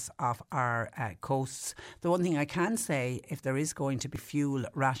gas off our coasts. The one thing I can say, if there is going to be fuel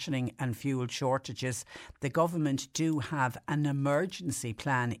rationing and fuel shortages, the government do have an emergency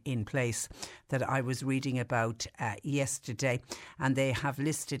plan in place that I was reading about yesterday, and they have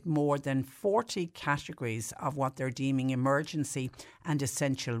listed more than 40 categories of what they're deeming emergency and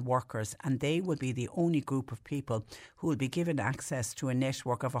essential workers, and they will be the only group of people who will be given access to a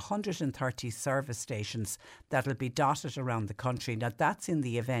network of 130 service stations that will be dotted around the country. Now that's in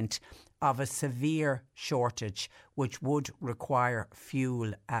the event of a severe shortage which would require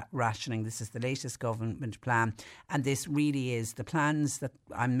fuel rationing. This is the latest government plan, and this really is the plans that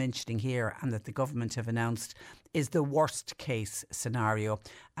I'm mentioning here and that the government have announced is the worst case scenario,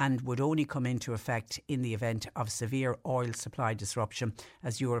 and would only come into effect in the event of severe oil supply disruption,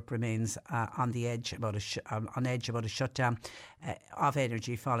 as Europe remains on edge about a shutdown of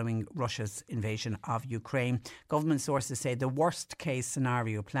energy following Russia's invasion of Ukraine. Government sources say the worst case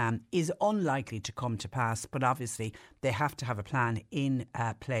scenario plan is unlikely to come to pass, but obviously they have to have a plan in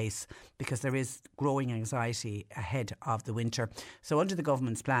place because there is growing anxiety ahead of the winter. So under the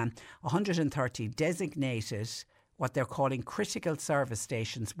government's plan, 130 designated what they're calling critical service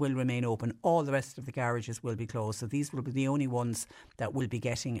stations will remain open. All the rest of the garages will be closed. So these will be the only ones that will be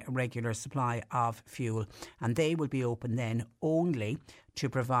getting a regular supply of fuel. And they will be open then only to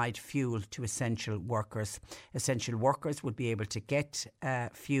provide fuel to essential workers. Essential workers would be able to get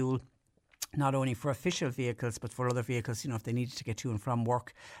fuel not only for official vehicles but for other vehicles, if they needed to get to and from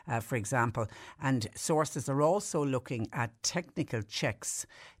work, for example. And sources are also looking at technical checks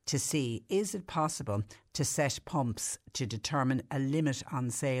to see, is it possible to set pumps to determine a limit on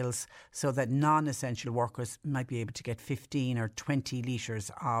sales so that non-essential workers might be able to get 15 or 20 litres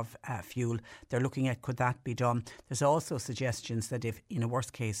of fuel. They're looking at, could that be done? There's also suggestions that if in a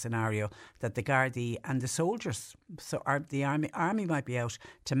worst case scenario that the Gardaí and the soldiers, the army might be out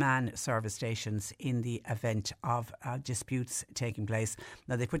to man service stations in the event of disputes taking place.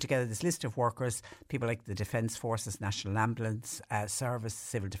 Now they put together this list of workers, people like the Defence Forces, National Ambulance Service,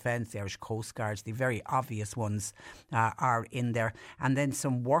 Civil Defence, the Irish Coast Guard, the very obvious ones are in there. And then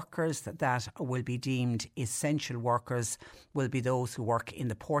some workers that will be deemed essential workers will be those who work in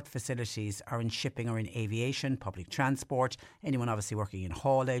the port facilities or in shipping or in aviation, public transport, anyone obviously working in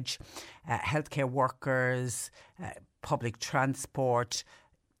haulage, healthcare workers, public transport,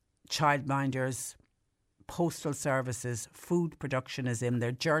 childminders, postal services, food production is in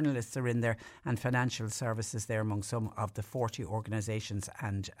there, journalists are in there, and financial services there among some of the 40 organisations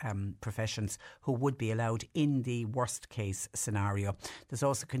and professions who would be allowed in the worst case scenario. There's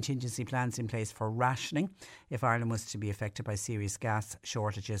also contingency plans in place for rationing if Ireland was to be affected by serious gas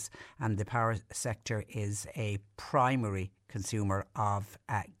shortages, and the power sector is a primary consumer of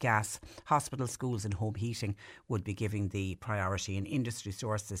gas. Hospitals, schools and home heating would be giving the priority, and industry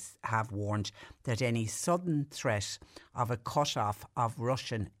sources have warned that any sudden threat of a cut-off of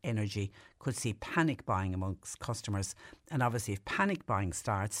Russian energy could see panic buying amongst customers. And obviously if panic buying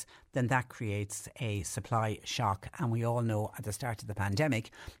starts, then that creates a supply shock. And we all know at the start of the pandemic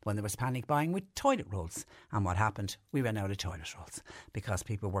when there was panic buying with toilet rolls, and what happened? We ran out of toilet rolls because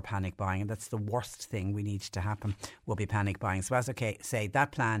people were panic buying, and that's the worst thing we need to happen, will be panic buying. So as I say,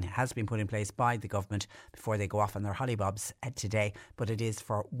 that plan has been put in place by the government before they go off on their hollybobs today, but it is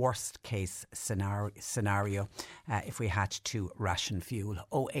for worst case scenario if we had to ration fuel.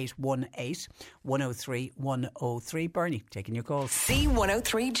 0818 103 103. Bernie, taking your calls.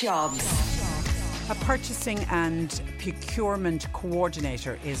 C103 Jobs. A purchasing and procurement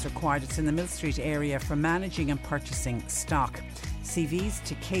coordinator is required. It's in the Mill Street area for managing and purchasing stock. CVs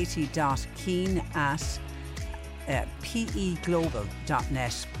to katie.keen at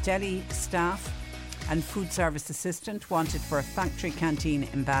peglobal.net. Deli staff and food service assistant wanted for a factory canteen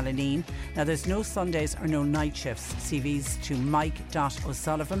in Ballineen. Now there's no Sundays or no night shifts. CVs to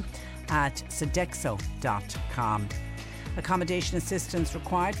mike.o'sullivan at sodexo.com. Accommodation assistance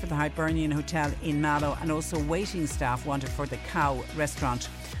required for the Hibernian Hotel in Mallow, and also waiting staff wanted for the Cow restaurant.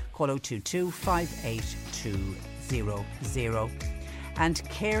 Call 022 58200. And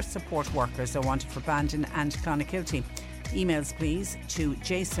care support workers are wanted for Bandon and Clonakilty. Emails please to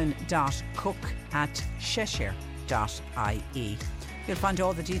jason.cook@cheshire.ie. You'll find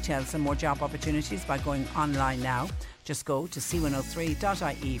all the details and more job opportunities by going online now. Just go to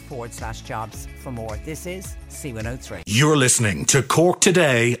c103.ie/jobs for more. This is C103. You're listening to Cork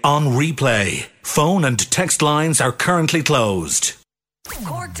Today on replay. Phone and text lines are currently closed.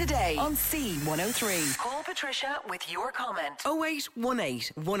 Cork Today on C103. Call Patricia with your comment.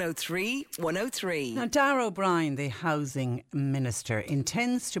 0818 103 103. Now, Darragh O'Brien, the Housing Minister,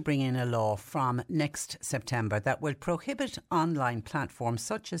 intends to bring in a law from next September that will prohibit online platforms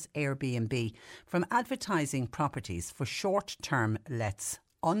such as Airbnb from advertising properties for short-term lets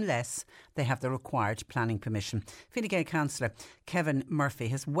unless they have the required planning permission. Fine Gael Councillor Kevin Murphy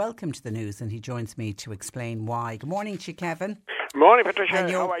has welcomed the news, and he joins me to explain why. Good morning to you, Kevin. Morning, Patricia.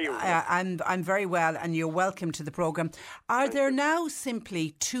 How are you? I'm very well, and you're welcome to the programme. Are there now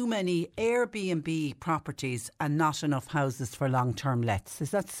simply too many Airbnb properties and not enough houses for long-term lets?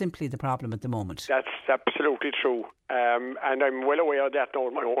 Is that simply the problem at the moment? That's absolutely true. And I'm well aware of that now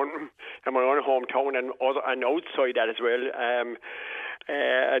in my own hometown and outside that as well.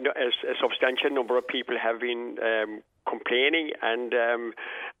 a substantial number of people have been complaining and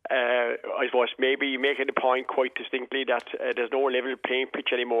I suppose maybe making the point quite distinctly that there's no level playing pitch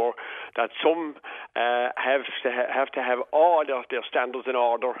anymore, that some have to have all their standards in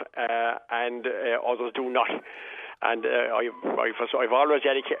order and others do not. And I've always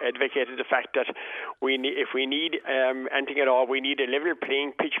advocated the fact that if we need anything at all, we need a level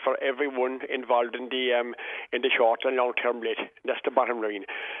playing pitch for everyone involved in the short and long term let. That's the bottom line.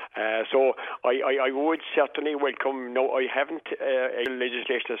 So I would certainly welcome. No, I haven't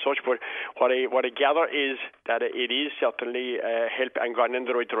legislation as such, but what I gather is that it is certainly help and gone in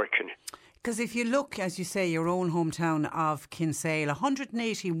the right direction. Because if you look, as you say, your own hometown of Kinsale,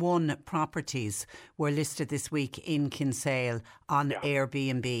 181 properties were listed this week in Kinsale on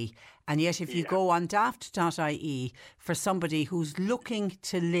Airbnb. And yet if you go on daft.ie for somebody who's looking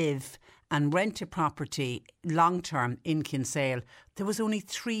to live and rent a property long term in Kinsale, there was only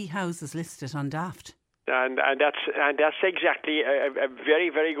 3 houses listed on Daft. And that's exactly a very,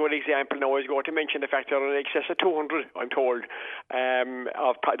 very good example. Now I was going to mention the fact that there are in excess of 200, I'm told,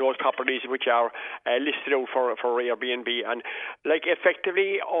 of those properties which are listed out for Airbnb. And like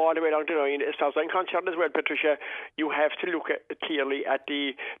effectively all the way down the line, as far as I'm concerned as well, Patricia, you have to look clearly at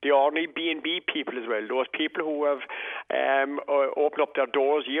the ordinary B&B people as well. Those people who have opened up their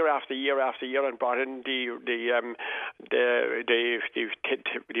doors year after year after year and brought in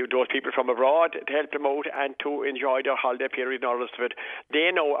those people from abroad to help them out and to enjoy their holiday period and all the rest of it. They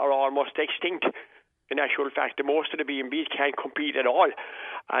now are almost extinct. In actual fact, the most of the B&Bs can't compete at all.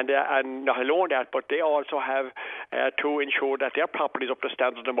 And not alone that, but they also have to ensure that their property is up to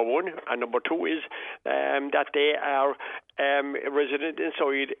standard, number one. And number two is that they are resident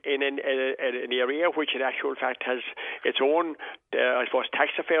inside in an area which in actual fact has its own, I suppose,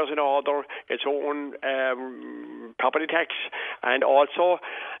 tax affairs in order, its own property tax, and also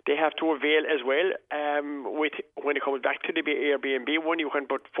they have to avail as well with when it comes back to the Airbnb one, you can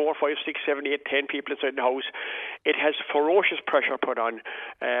put 4, 5, 6, 7, 8, 10 people inside the house. It has ferocious pressure put on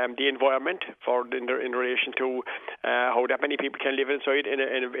the environment in relation to how that many people can live inside in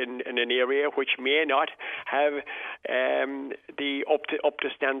an area which may not have the up to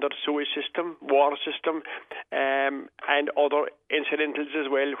standard sewage system, water system, and other incidentals as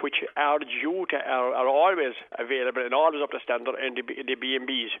well, which are always available and always up to standard in the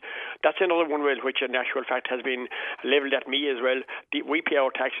B&Bs. That's another one which in actual fact has been levelled at me as well. We pay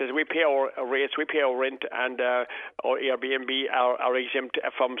our taxes, we pay our rates, we pay our rent, and our Airbnb are exempt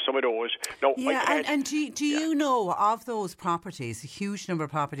from some of those. No, and do you know of those properties, a huge number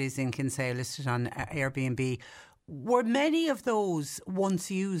of properties in Kinsale listed on Airbnb, were many of those once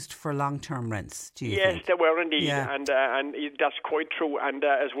used for long-term rents, do you think? Yes, they were indeed, and that's quite true. And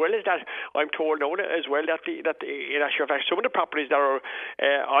as well as that, I'm told now as well that in actual fact some of the properties that are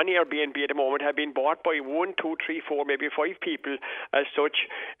on Airbnb at the moment have been bought by 1, 2, 3, 4, maybe 5 people as such,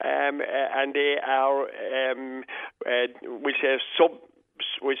 and they are,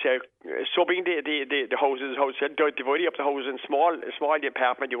 subbing the houses, dividing up the houses in small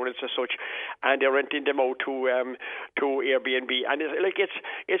apartment units as such, and they're renting them out to Airbnb. And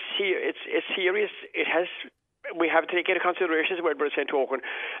it's serious. It has. We have to take into consideration as well, but at the same token,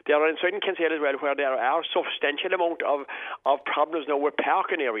 there are inside in Kinsale as well where there are substantial amount of problems now with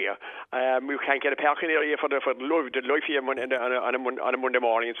parking area. You can't get a parking area for the life here on a Monday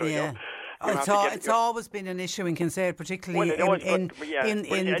morning. So you know, it's always been an issue in Kinsale, particularly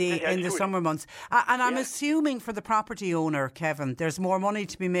in the summer months. And I'm assuming for the property owner, Kevin, there's more money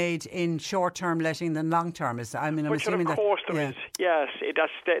to be made in short-term letting than long-term. I'm assuming of course there is. Yes,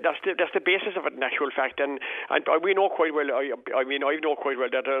 that's the basis of it in actual fact, and we know quite well. I know quite well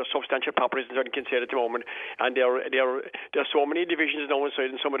that there are substantial properties in Kinsale at the moment, and there are so many divisions now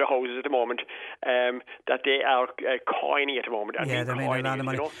inside in some of the houses at the moment that they are coining at the moment. And they're making a lot of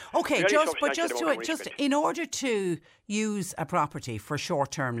money. You know? Okay, just in order to use a property for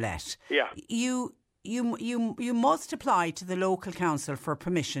short-term let, you must apply to the local council for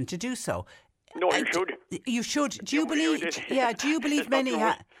permission to do so. No, you should. You should. Do you believe? Do you believe many?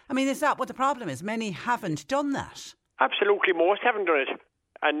 Is that what the problem is? Many haven't done that. Absolutely, most haven't done it.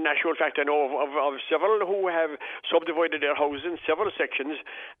 And in actual fact, I know of several who have subdivided their houses in several sections,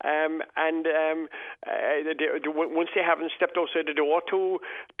 and once they haven't stepped outside the door to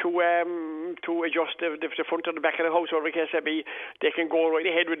adjust the front or the back of the house, or whatever the case may be, they can go right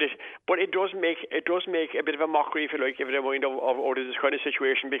ahead with it. But it does make a bit of a mockery, if you like, in the mind of this kind of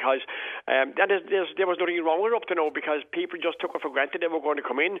situation, because there was nothing wrong with it up to now, because people just took it for granted they were going to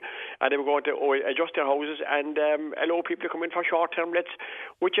come in and they were going to adjust their houses and allow people to come in for short-term lets,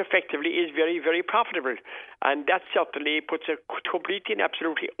 which effectively is very, very profitable. And that certainly puts a completely and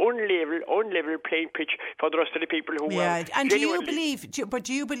absolutely unlevel playing pitch for the rest of the people who are and genuinely...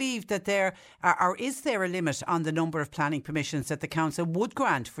 do you believe that there or is there a limit on the number of planning permissions that the council would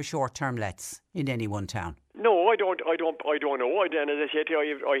grant for short-term lets in any one town? No, I don't know. And as I said to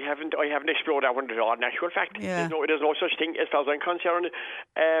you, I haven't explored that one at all. In actual fact, there's no such thing as far as I'm concerned.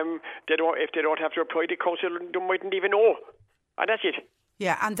 If they don't have to apply, the council they mightn't even know, and that's it.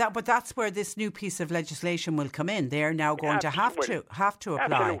 Yeah, but that's where this new piece of legislation will come in. They're now going to have to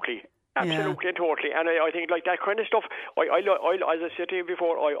apply. Absolutely and totally. And I think like that kind of stuff, I as I said to you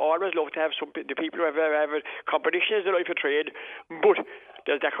before, I always love to have the people who have a competition is the life of trade, but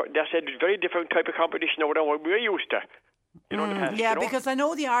that's a very different type of competition now than what we're used to. Because I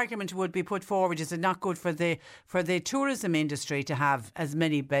know the argument would be put forward, is it not good for the tourism industry to have as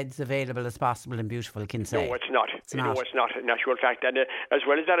many beds available as possible in beautiful Kinsale? No, it's not. It's not in actual fact. And as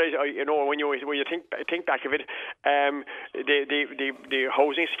well as that, when you think back of it, the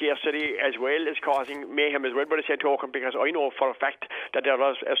housing scarcity as well is causing mayhem as well. But it's a token, because I know for a fact that there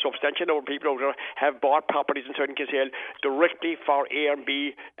are a substantial number of people out there have bought properties in Southern Kinsale directly for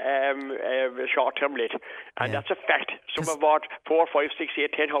Airbnb short-term let, and that's a fact. Some have bought 4, 5, 6,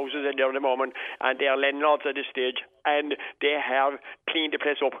 8, 10 houses in there at the moment, and they are landlords at this stage, and they have cleaned the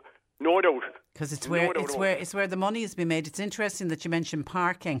place up, no doubt. Because it's where the money has been made. It's interesting that you mentioned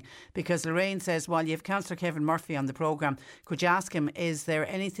parking, because Lorraine says, while you have Councillor Kevin Murphy on the programme, could you ask him, is there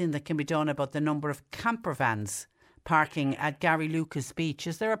anything that can be done about the number of camper vans parking at Gary Lucas Beach?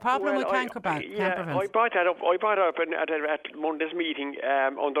 Is there a problem with camper vans? I brought that up. At Monday's meeting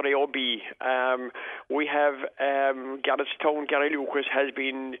under AOB. We have Garrettstown, Gary Lucas has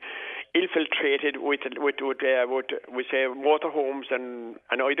been infiltrated with say motorhomes, and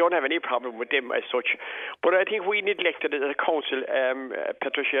I don't have any problem with them as such, but I think we neglected as a council,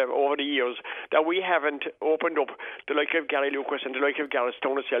 Patricia, over the years, that we haven't opened up the like of Gary Lucas and the like of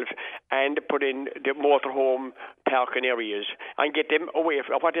Garrettstown itself and put in the motorhome parking areas and get them away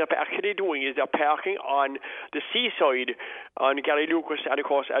from what they're actually doing. Is they're parking on the seaside on Gary Lucas, and of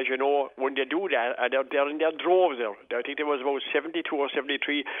course, as you know, when they do that, they're in their droves there. I think there was about 72 or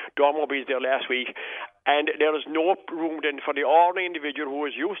 73 dormobiles there last week, and there is no room then for the ordinary individual who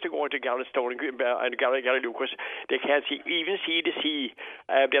is used to going to Garrettstown and Gary Lucas. They can't even see the sea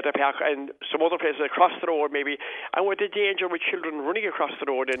that they park, and some other places across the road maybe, and with the danger with children running across the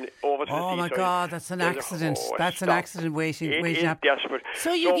road and over to the seaside. Oh my God, that's an accident. That's an accident waiting up. Desperate.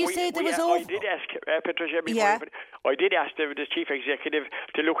 So you said there was over... I did ask Patricia before, but I did ask the chief executive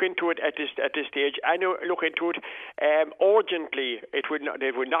to look into it at this stage, and look into it urgently.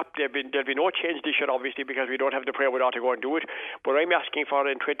 There'll be no change this year, obviously, because we don't have the prayer without to go and do it. But I'm asking for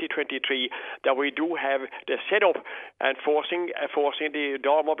in 2023 that we do have the setup and forcing the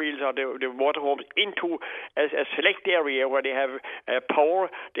dormobiles or the motorhomes into a select area where they have power,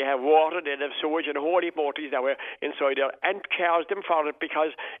 they have water, they have sewage, and a whole heap more things that were inside there, and charge them for it, because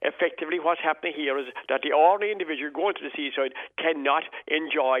effectively what's happening here is that the ordinary individual going to the seaside cannot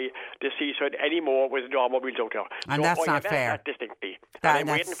enjoy the seaside anymore with the dormobiles out there. And so that's not fair. That distinctly. And I'm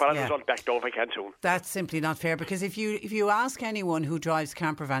waiting for the result back though if I can soon. That's simply not fair, because if you ask anyone who drives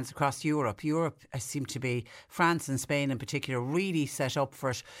camper vans across Europe seem to be, France and Spain in particular, really set up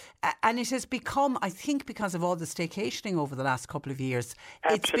for it. And it has become, I think because of all the staycationing over the last couple of years,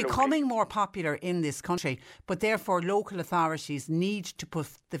 it's becoming more popular in this country, but therefore local authorities need to put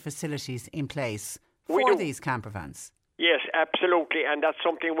the facilities in place for these camper vans. Yes, absolutely, and that's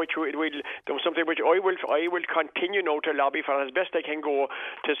something which I will continue now to lobby for as best I can go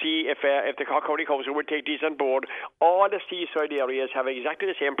to see if the Cork County Council would take these on board. All the seaside areas have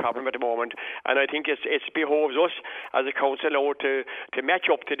exactly the same problem at the moment, and I think it behoves us as a council now to match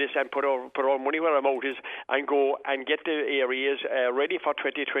up to this and put our money where our mouth is and go and get the areas ready for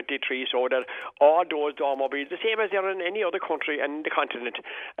 2023, so that all those dormobiles, the same as they are in any other country and the continent,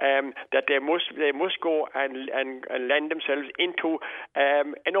 that they must go and lend themselves into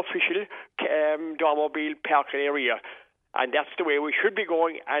an official dormobile parking area. And that's the way we should be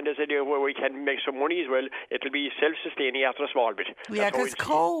going, and as a day where we can make some money as well. It'll be self-sustaining after a small bit. Yeah, because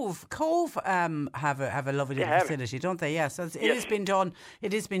Cove have a lovely little facility, don't they? Yes, it has been done.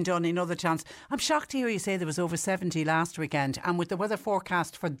 It has been done in other towns. I'm shocked to hear you say there was over 70 last weekend, and with the weather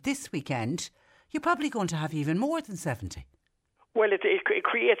forecast for this weekend, you're probably going to have even more than 70. Well, it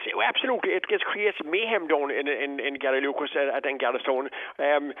creates mayhem down in Gary Lucas and Garrettstown.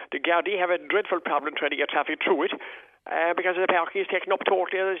 The Gardaí have a dreadful problem trying to get traffic through it. because the parking is taken up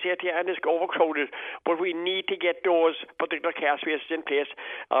totally, as I say to you, and it's overcrowded. But we need to get those particular car spaces in place,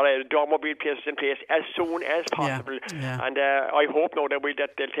 or dormobile places in place, as soon as possible. And I hope now that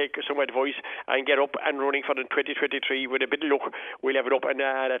they'll take some advice and get up and running for the 2023 with a bit of luck. We'll have it up, and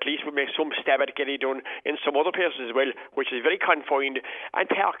at least we'll make some stab at getting it done in some other places as well, which is very confined. And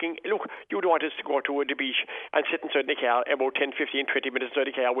parking, look, you don't want us to go to the beach and sit inside the car about 10, 15, 20 minutes inside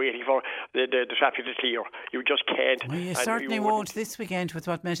the car waiting for the traffic to clear. You just can't. Well, you certainly won't this weekend with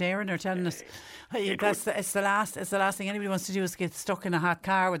what Met Éireann are telling us. It's the last thing anybody wants to do is get stuck in a hot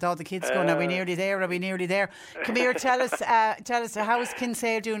car with all the kids going, are we nearly there? Come here, tell us how's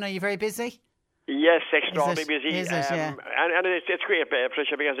Kinsale doing? Are you very busy? Yes, extraordinarily busy. Is it, yeah. And it's great,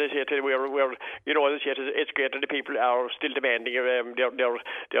 Patricia, because as I say, we're you know, as I say, it's great that the people are still demanding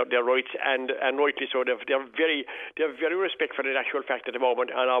their rights, and rightly so. They're very respectful in actual fact at the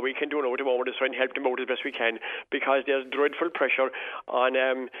moment, and all we can do now at the moment is try and help them out as best we can, because there's dreadful pressure on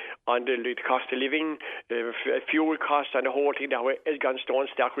the cost of living, fuel costs, and the whole thing now has gone stone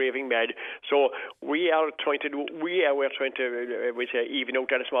stark raving mad. So we're trying to even out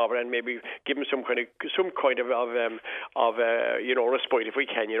that small and maybe give them some kind of you know, respite if we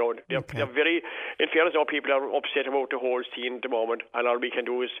can. You know, they're very, in fairness, now people are upset about the whole scene at the moment, and all we can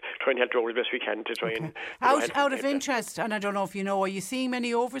do is try and help them as best we can to try and out of interest. And I don't know if you know, are you seeing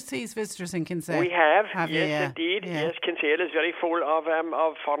many overseas visitors in Kinsale? We have yes, indeed. Yeah. Yes, Kinsale is very full of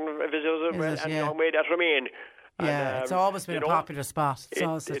foreign visitors and long may that remain. Yeah, it's always been a popular spot. It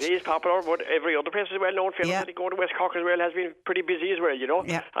is popular, but every other place is well known. Going to West Cork as well has been pretty busy as well, you know.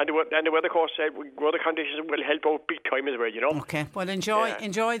 Yeah. And the weather course, weather conditions will help out big time as well, you know. Okay, well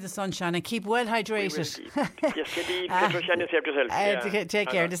enjoy the sunshine and keep well hydrated. Yes, indeed. Yourself. Take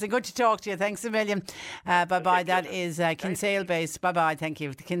care. Listen, good to talk to you. Thanks a million. Bye-bye. That is Kinsale-based. Bye-bye. Thank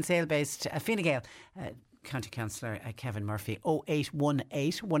you. The Kinsale-based Fine Gael. County Councillor Kevin Murphy.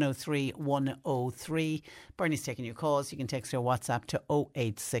 0818 103 103. Bernie's taking your calls. You can text your WhatsApp to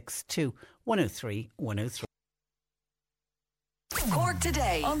 0862 103 103. Cork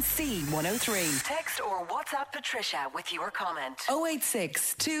Today on C103. Text or WhatsApp Patricia with your comment.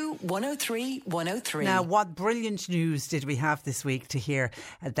 0862 103 103. Now, what brilliant news did we have this week to hear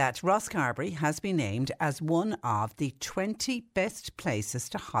that Rosscarbery has been named as one of the 20 best places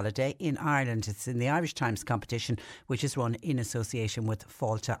to holiday in Ireland. It's in the Irish Times competition, which is run in association with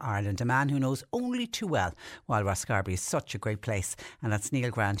Fáilte Ireland. A man who knows only too well why Rosscarbery is such a great place. And that's Neil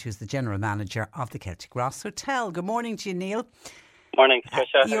Grant, who's the General Manager of the Celtic Ross Hotel. Good morning to you, Neil. Morning,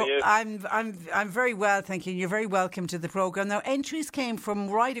 Patricia. How are you? I'm very well, thank you. You're very welcome to the programme. Now, entries came from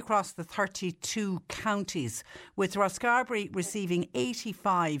right across the 32 counties, with Rosscarbery receiving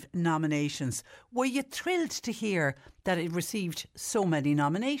 85 nominations. Were you thrilled to hear that it received so many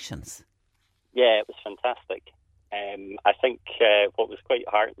nominations? Yeah, it was fantastic. I think what was quite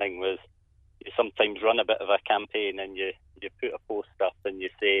heartening was you sometimes run a bit of a campaign and you put a post up and you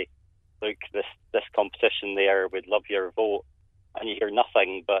say, look, this competition there, we'd love your vote. And you hear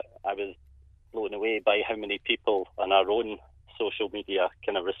nothing, but I was blown away by how many people on our own social media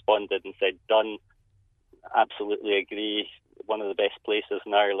kind of responded and said, done, absolutely agree, one of the best places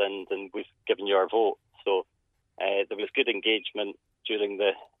in Ireland, and we've given you our vote. So there was good engagement during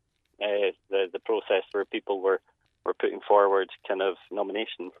the process where people were putting forward kind of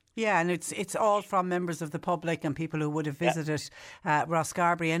nominations. Yeah, and it's all from members of the public and people who would have visited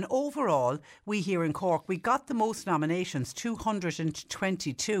Rosscarbery. And overall, we here in Cork, we got the most nominations,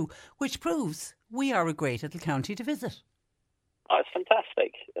 222, which proves we are a great little county to visit. Oh, it's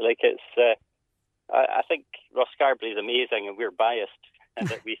fantastic. Like, it's, I think Rosscarbery is amazing, and we're biased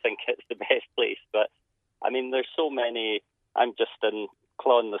that we think it's the best place. But I mean, there's so many. I'm just in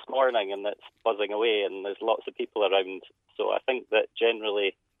Clon this morning and it's buzzing away and there's lots of people around. So I think that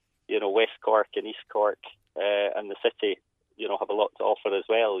generally, you know, West Cork and East Cork and the city, you know, have a lot to offer as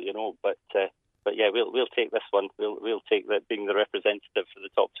well, you know. But yeah, we'll take this one. We'll take that being the representative for the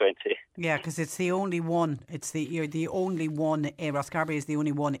top 20. Yeah, because it's the only one. You're the only one. Rosscarbery is the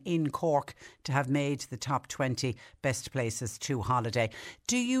only one in Cork to have made the top 20 best places to holiday.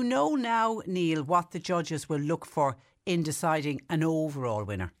 Do you know now, Neil, what the judges will look for in deciding an overall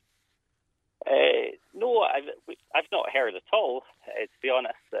winner? No, I've not heard at all, to be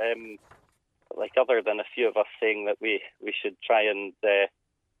honest. Like, other than a few of us saying that we should try and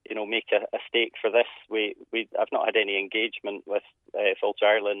you know, make a stake for this. I've not had any engagement with Fáilte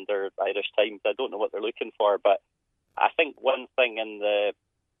Ireland or Irish Times. I don't know what they're looking for, but I think one thing in the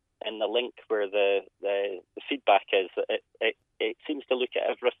link where the feedback is, it seems to look at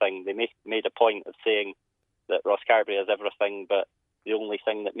everything. They made a point of saying that Rosscarbery has everything, but the only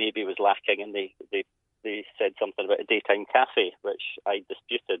thing that maybe was lacking, and they they said something about a daytime cafe, which I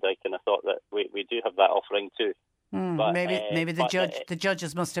disputed. I kind of thought that we do have that offering too. But, maybe the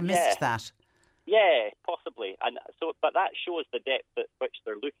judges must have missed that. Yeah, possibly. And so, but that shows the depth at which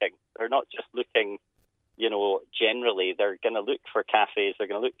they're looking. They're not just looking, generally. They're going to look for cafes. They're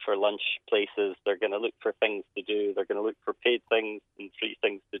going to look for lunch places. They're going to look for things to do. They're going to look for paid things and free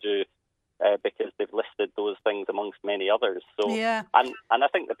things to do. Because they've listed those things amongst many others. So, and I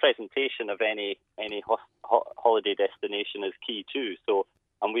think the presentation of any holiday destination is key too. So,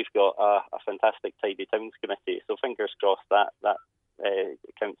 and we've got a fantastic Tidy Towns committee. So, fingers crossed that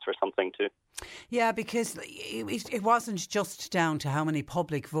counts for something too. Yeah, because it wasn't just down to how many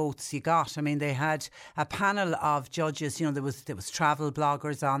public votes you got. I mean, they had a panel of judges. There was travel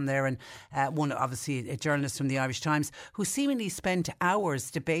bloggers on there, and one, obviously, a journalist from the Irish Times, who seemingly spent hours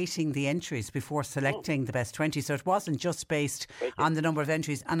debating the entries before selecting the best 20. So it wasn't just based on the number of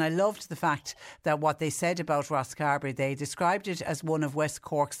entries. And I loved the fact that what they said about Rosscarbery, they described it as one of West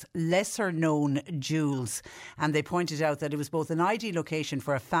Cork's lesser known jewels, and they pointed out that it was both an ideal location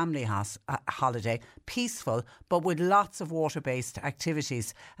for a family holiday, peaceful but with lots of water-based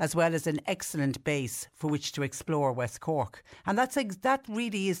activities, as well as an excellent base for which to explore West Cork. And that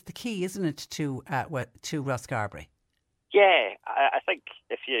really is the key, isn't it, to Rosscarbery? Yeah, I think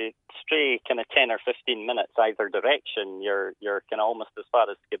if you stray kind of 10 or 15 minutes either direction, you're kind of almost as far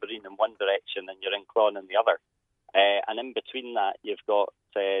as Skibbereen in one direction and you're in Clon in the other. And in between that, you've got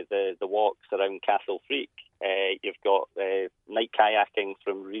the walks around Castle Freak. You've got night kayaking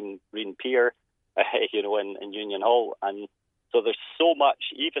from Reen Pier, in Union Hall. And so there's so much,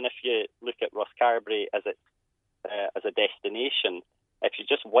 even if you look at Rosscarbery as a destination, if you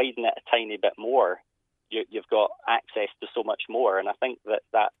just widen it a tiny bit more, you've got access to so much more. And I think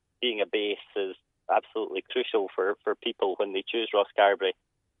that being a base is absolutely crucial for people when they choose Rosscarbery.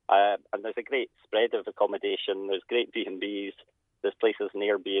 And there's a great spread of accommodation. There's great B&Bs. There's places in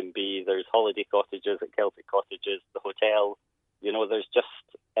Airbnb. There's holiday cottages at Celtic Cottages. The hotel. There's just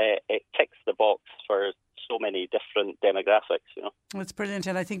it ticks the box for so many different demographics. It's brilliant,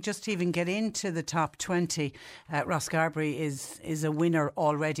 and I think just to even get into the top 20, Rosscarbery is a winner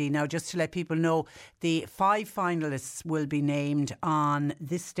already. Now, just to let people know, the 5 finalists will be named on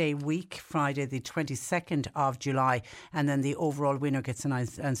this day week, Friday the 22nd of July, and then the overall winner gets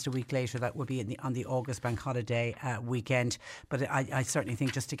announced a week later. That will be on the August Bank Holiday weekend. But I certainly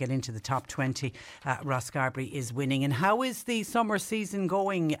think just to get into the top 20, Rosscarbery is winning. And how is the summer season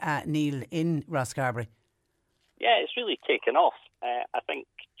going, Neil, in Rosscarbery? Yeah, it's really taken off. I think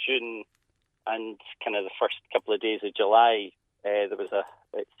June and kind of the first couple of days of July,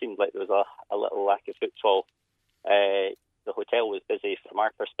 it seemed like there was a little lack of footfall. The hotel was busy from our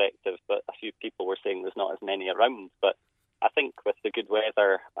perspective, but a few people were saying there's not as many around. But I think with the good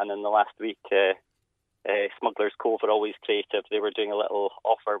weather, and in the last week, Smugglers Cove are always creative. They were doing a little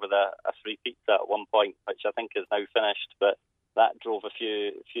offer with a free pizza at one point, which I think is now finished. But that drove a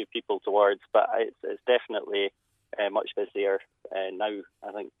few people towards. But it's definitely much busier now,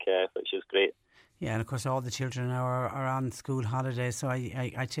 I think, which is great. Yeah, and of course all the children now are on school holidays, so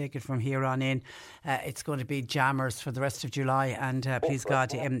I take it from here on in, it's going to be jammers for the rest of July and please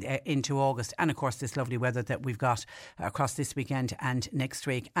God into August, and of course this lovely weather that we've got across this weekend and next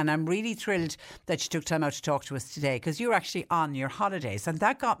week. And I'm really thrilled that you took time out to talk to us today, because you're actually on your holidays, and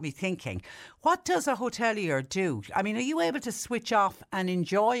that got me thinking, what does a hotelier do? I mean, are you able to switch off and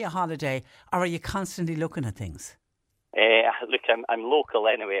enjoy a holiday, or are you constantly looking at things? Look, I'm local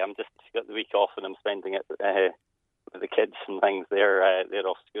anyway. I'm just got the week off and I'm spending it with the kids and things. They're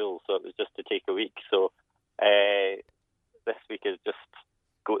off school, so it was just to take a week. So this week is just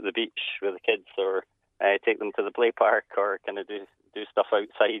go to the beach with the kids, or take them to the play park, or kind of do stuff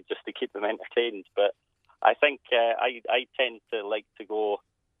outside just to keep them entertained. But I think I tend to like to go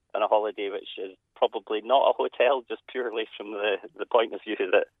on a holiday which is probably not a hotel, just purely from the point of view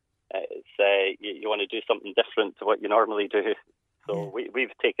that you want to do something different to what you normally do. So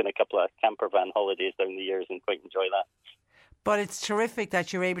we've taken a couple of camper van holidays down the years and quite enjoy that. But it's terrific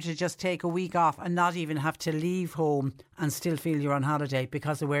that you're able to just take a week off and not even have to leave home and still feel you're on holiday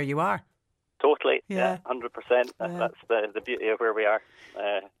because of where you are. Totally, yeah, 100%. That's the beauty of where we are.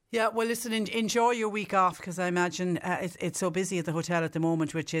 Yeah, well, listen, enjoy your week off, because I imagine it's so busy at the hotel at the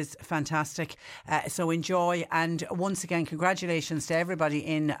moment, which is fantastic. So enjoy, and once again, congratulations to everybody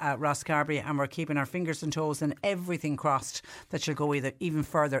in Rosscarbery, and we're keeping our fingers and toes and everything crossed that you'll go even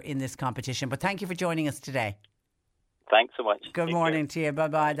further in this competition. But thank you for joining us today. Thanks so much. Good morning to you.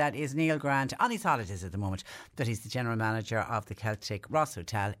 Bye-bye. That is Neil Grant on his holidays at the moment, but he's the General Manager of the Celtic Ross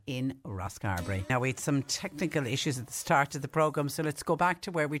Hotel in Rosscarbery. Now, we had some technical issues at the start of the programme, so let's go back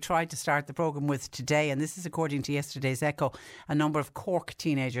to where we tried to start the programme with today, and this is according to yesterday's Echo. A number of Cork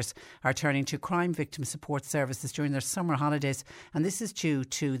teenagers are turning to crime victim support services during their summer holidays, and this is due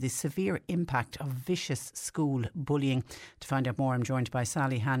to the severe impact of vicious school bullying. To find out more, I'm joined by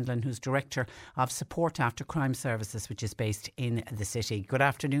Sally Handlin, who's Director of Support After Crime Services, which is based in the city. Good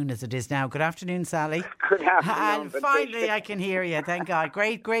afternoon, as it is now. Good afternoon, Sally. Good afternoon. And finally, I can hear you. Thank God.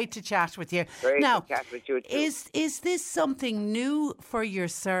 Great to chat with you. Great now, to chat with you too. Is this something new for your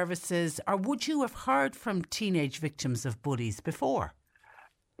services, or would you have heard from teenage victims of bullies before?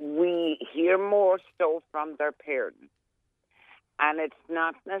 We hear more so from their parents, and it's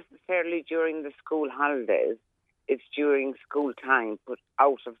not necessarily during the school holidays. It's during school time, but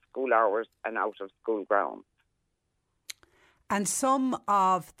out of school hours and out of school grounds. And some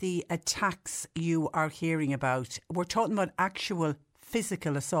of the attacks you are hearing about, we're talking about actual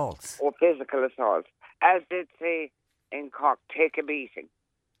physical assaults. Or physical assault. As they say in Cork, take a beating.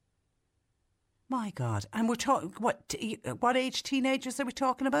 My God. And we're talking, what age teenagers are we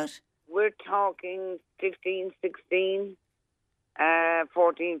talking about? We're talking 15, 16,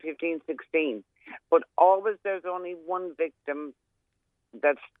 14, 15, 16. But always there's only one victim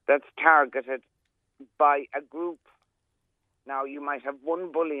that's targeted by a group. Now, you might have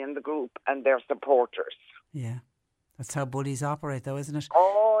one bully in the group and their supporters. Yeah. That's how bullies operate, though, isn't it?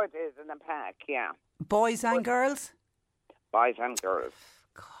 Oh, it is in a pack, yeah. Boys and girls? Boys and girls.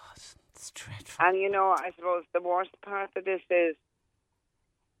 God, it's dreadful. And, I suppose the worst part of this is,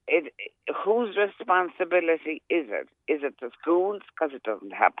 whose responsibility is it? Is it the schools? Because it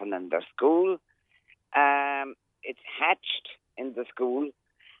doesn't happen in their school. It's hatched in the school.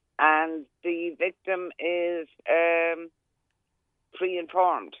 And the victim is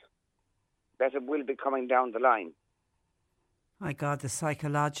pre-informed that it will be coming down the line. My God, the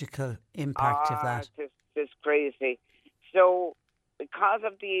psychological impact of that. It's crazy. So, because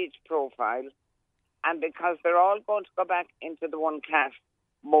of the age profile, and because they're all going to go back into the one class,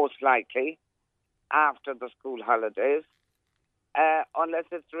 most likely, after the school holidays, unless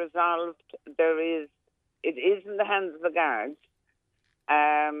it's resolved, it is in the hands of the guards,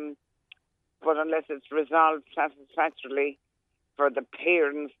 but unless it's resolved satisfactorily for the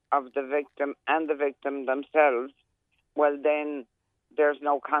parents of the victim and the victim themselves, well, then there's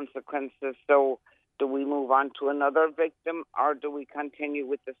no consequences. So do we move on to another victim, or do we continue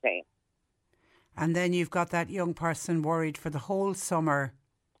with the same? And then you've got that young person worried for the whole summer,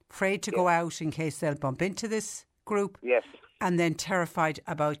 afraid to go out in case they'll bump into this group. Yes. And then terrified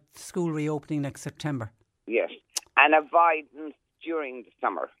about school reopening next September. Yes. And avoidance during the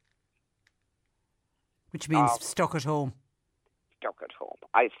summer. Which means stuck at home. Stuck at home,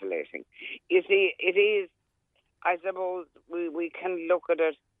 isolating. You see, it is, I suppose, we can look at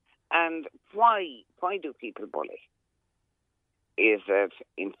it, and why do people bully? Is it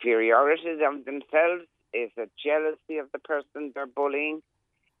inferiority of themselves? Is it jealousy of the person they're bullying?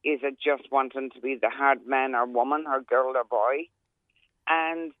 Is it just wanting to be the hard man or woman or girl or boy?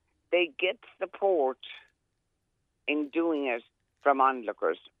 And they get support in doing it from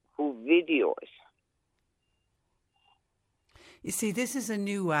onlookers who video it. You see, this is a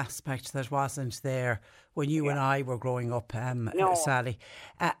new aspect that wasn't there when you and I were growing up, Sally.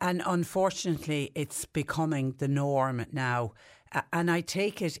 And unfortunately, it's becoming the norm now. And I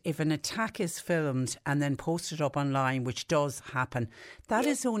take it, if an attack is filmed and then posted up online, which does happen, that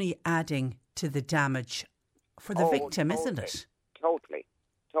is only adding to the damage for the victim, isn't it? Totally.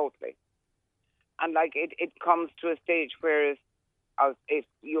 And it comes to a stage where if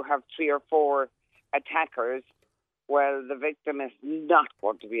you have 3 or 4 attackers, well, the victim is not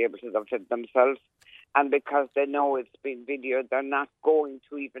going to be able to defend themselves. And because they know it's been videoed, they're not going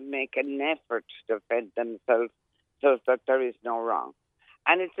to even make an effort to defend themselves so that there is no wrong.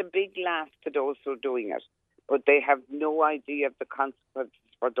 And it's a big laugh to those who are doing it. But they have no idea of the consequences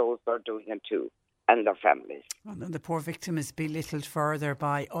for those who are doing it too, and their families. Well, the poor victim is belittled further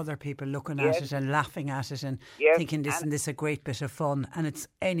by other people looking at it and laughing at it and thinking, isn't this a great bit of fun? And it's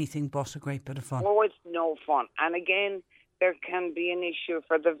anything but a great bit of fun. Oh, it's no fun. And again, there can be an issue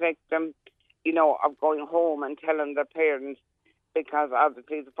for the victim, of going home and telling their parents, because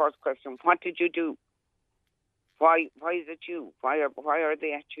obviously the first question, what did you do? Why is it you? Why are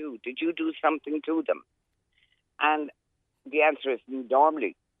they at you? Did you do something to them? And the answer is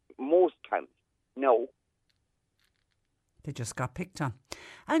normally, most times, no. They just got picked on.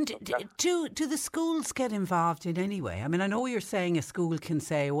 And do the schools get involved in any way? I mean, I know you're saying a school can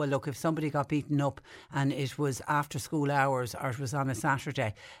say, well, look, if somebody got beaten up and it was after school hours or it was on a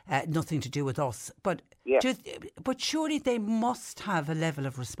Saturday, nothing to do with us. But but surely they must have a level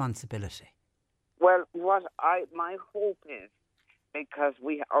of responsibility. Well, my hope is, because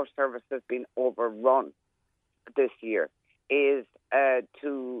our service has been overrun this year, is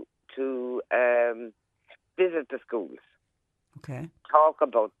to visit the schools. Okay. Talk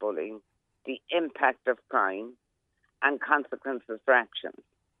about bullying, the impact of crime, and consequences for actions.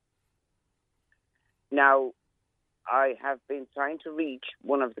 Now, I have been trying to reach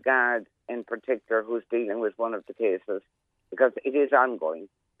one of the guards in particular who's dealing with one of the cases, because it is ongoing,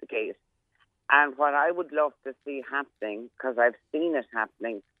 the case. And what I would love to see happening, because I've seen it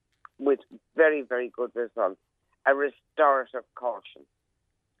happening with very, very good results, a restorative caution,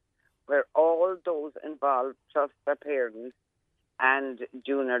 where all those involved, plus their parents and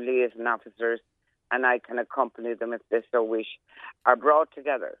junior liaison officers, and I can accompany them if they so wish, are brought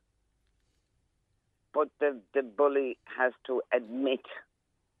together. But the bully has to admit,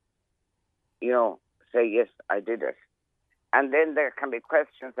 say, yes, I did it. And then there can be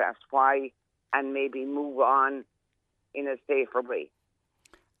questions asked why, and maybe move on in a safer way.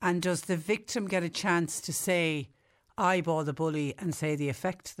 And does the victim get a chance to say, I bore the bully, and say the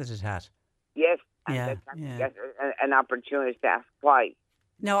effect that it had? Yes, and they can get an opportunity to ask why.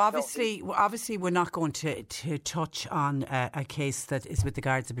 Now, obviously, we're not going to touch on a case that is with the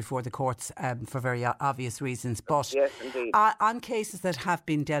Guards before the courts for very obvious reasons. But yes, indeed. On cases that have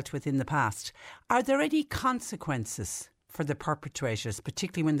been dealt with in the past, are there any consequences for the perpetrators,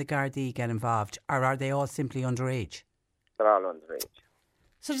 particularly when the Gardaí get involved, or are they all simply underage? They're all underage.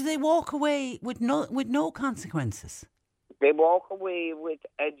 So do they walk away with no consequences? They walk away with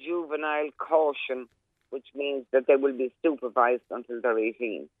a juvenile caution, which means that they will be supervised until they're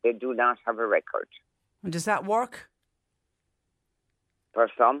 18. They do not have a record. And does that work? For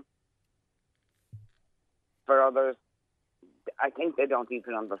some. For others, I think they don't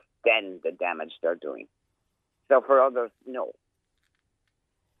even understand the damage they're doing. So for others, no.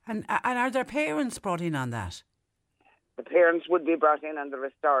 And are their parents brought in on that? The parents would be brought in on the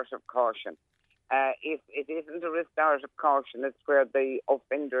restorative caution. If it isn't a restorative caution, it's where the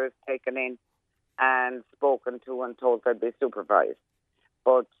offender is taken in and spoken to and told they'll be supervised.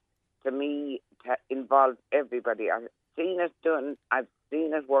 But to me, to involve everybody, I've seen it done. I've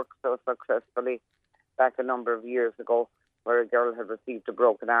seen it work so successfully back a number of years ago, where a girl had received a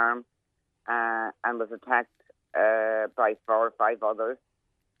broken arm and was attacked by 4 or 5 others,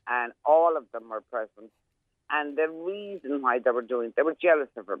 and all of them were present. And the reason why they were jealous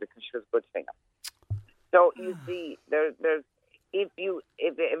of her because she was a good singer. So you see, there's if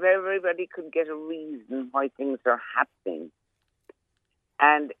everybody could get a reason why things are happening,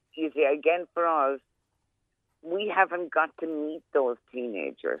 and you see, again for us, we haven't got to meet those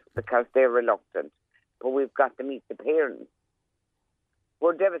teenagers because they're reluctant, but we've got to meet the parents.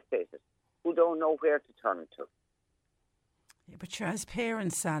 We're devastated, who don't know where to turn to. Yeah, but sure, as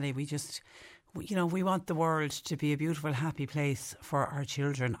parents, Sally, we want the world to be a beautiful, happy place for our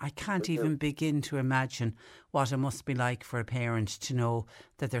children. I can't even begin to imagine what it must be like for a parent to know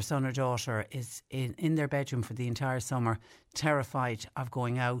that their son or daughter is in their bedroom for the entire summer, terrified of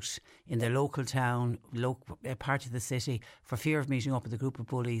going out in their local town, part of the city, for fear of meeting up with a group of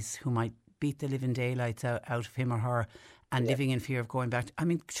bullies who might beat the living daylights out of him or her, and living in fear of going back. I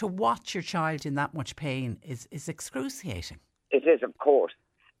mean, to watch your child in that much pain is excruciating. It is, of course.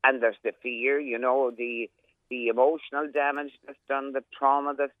 And there's the fear, the emotional damage that's done, the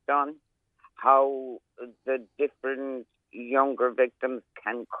trauma that's done, how the different younger victims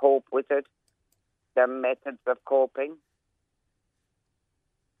can cope with it, their methods of coping.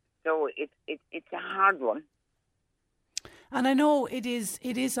 So it's a hard one. And I know it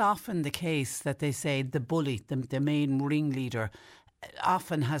is often the case that they say the bully, the main ringleader,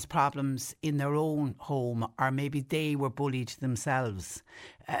 often has problems in their own home, or maybe they were bullied themselves.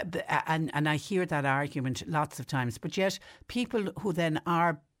 And I hear that argument lots of times. But yet people who then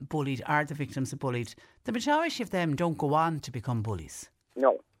are bullied, are the victims of bullied, the majority of them don't go on to become bullies.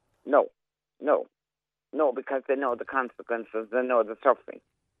 No, because they know the consequences, they know the suffering.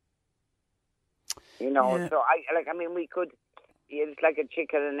 So we could, it's like a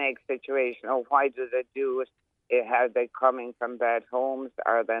chicken and egg situation. Oh, why do they do it? Are they coming from bad homes?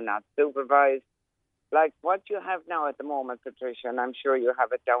 Are they not supervised? Like what you have now at the moment, Patricia, and I'm sure you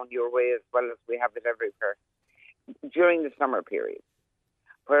have it down your way as well as we have it everywhere, during the summer period,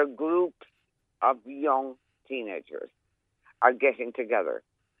 where groups of young teenagers are getting together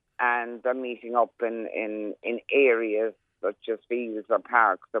and they're meeting up in areas such as fields or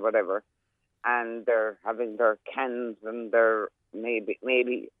parks or whatever, and they're having their cans and they're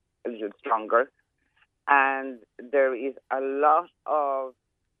maybe a little stronger. And there is a lot of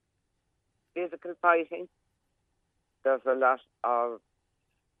physical fighting. There's a lot of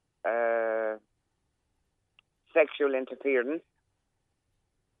sexual interference.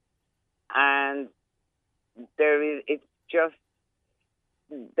 And there is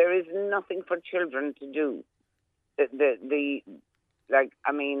nothing for children to do.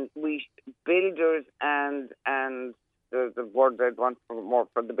 Builders and the word I'd want more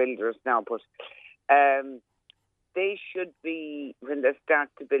for the builders now, but they should be, when they start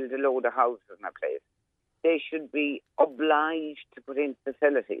to build a load of houses in a place, they should be obliged to put in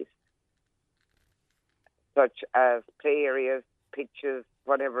facilities such as play areas, pitches,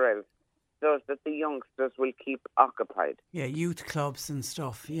 whatever else, so that the youngsters will keep occupied. Yeah, youth clubs and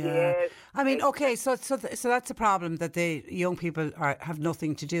stuff. Yeah, yes, I mean, okay, so that's a problem, that the young people have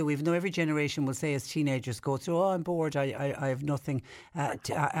nothing to do. Even though every generation will say as teenagers go through, "Oh, I'm bored. I have nothing. I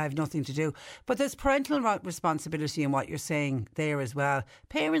have nothing to do." But there's parental responsibility in what you're saying there as well.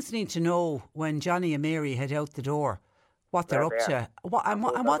 Parents need to know when Johnny and Mary head out the door what they're up to,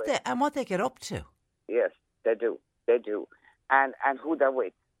 and what they get up to. Yes, they do. They do, and who they're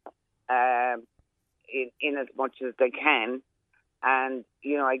with. In as much as they can, and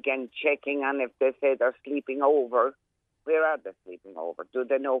again, checking on if they say they're sleeping over, where are they sleeping over? Do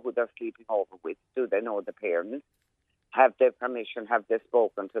they know who they're sleeping over with? Do they know the parents? Have they permission? Have they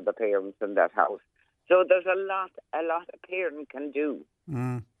spoken to the parents in that house? So there's a lot a parent can do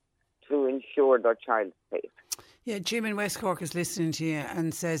to ensure their child's safe. Yeah, Jim in West Cork is listening to you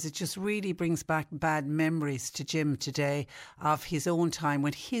and says it just really brings back bad memories to Jim today of his own time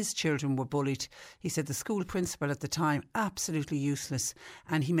when his children were bullied. He said the school principal at the time, absolutely useless,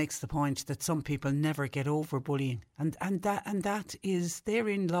 and he makes the point that some people never get over bullying, and that is,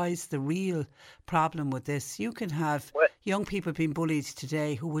 therein lies the real problem with this. You can have young people being bullied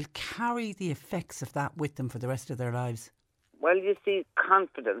today who will carry the effects of that with them for the rest of their lives. Well, you see,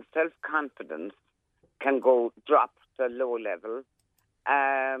 self-confidence can drop to a low level,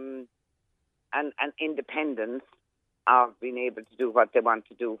 and independence of being able to do what they want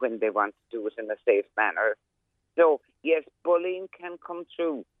to do when they want to do it in a safe manner. So yes, bullying can come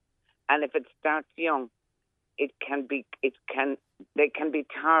through, and if it starts young, they can be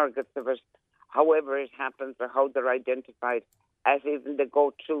targets of it, however it happens or how they're identified, as even they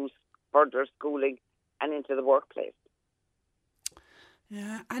go through further schooling and into the workplace.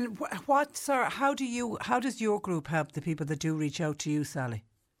 Yeah, and how does your group help the people that do reach out to you, Sally?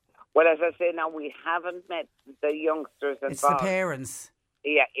 Well, as I say now, we haven't met the youngsters involved. It's the parents.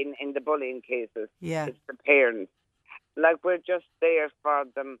 Yeah, in the bullying cases. Yeah. It's the parents. Like, we're just there for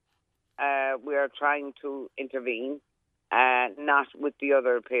them. We are trying to intervene, not with the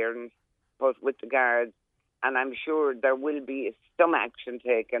other parents, but with the guards. And I'm sure there will be some action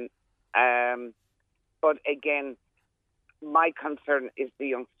taken. But again, my concern is the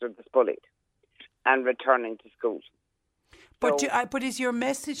youngster that's bullied and returning to school. But is your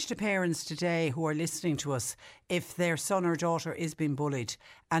message to parents today who are listening to us, if their son or daughter is being bullied,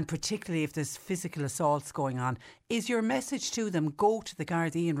 and particularly if there's physical assaults going on, is your message to them, go to the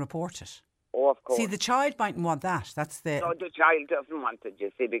Gardaí and report it? Oh, of course. See, the child mightn't want that. No, the child doesn't want it, you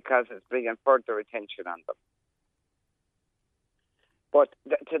see, because it's bringing further attention on them. But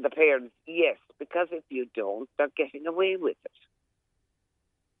to the parents, yes, because if you don't, they're getting away with it.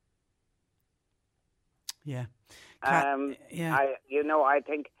 Yeah. I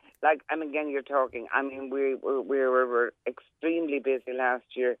think, again, you're talking, we were extremely busy last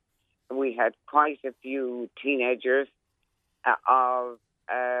year. We had quite a few teenagers of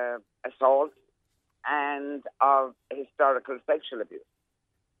assault and of historical sexual abuse.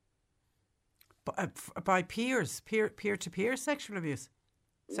 By peers? Peer-to-peer sexual abuse?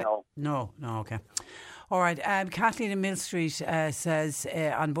 No, okay. All right. Kathleen in Mill Street says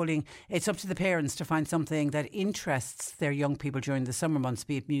on bullying, it's up to the parents to find something that interests their young people during the summer months,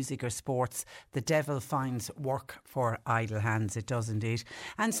 be it music or sports. The devil finds work for idle hands. It does indeed.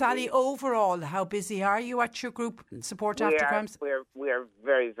 And Sally, overall, how busy are you at your group, Support After Crimes? We are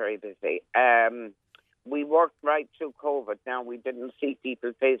very, very busy. We worked right through COVID. Now, we didn't see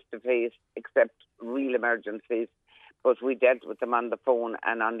people face to face except real emergencies, but we dealt with them on the phone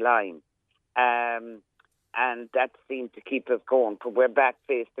and online. And that seemed to keep us going. But we're back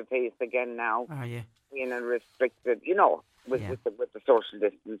face to face again now. Are you? In a restricted, with the social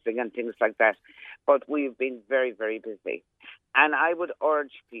distancing and things like that. But we've been very, very busy. And I would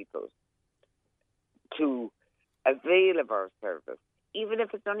urge people to avail of our service, even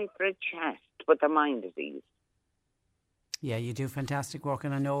if it's only for a chat, to put their mind at ease. Yeah, you do fantastic work,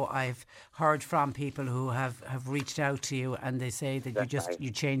 and I know I've heard from people who have reached out to you, and they say that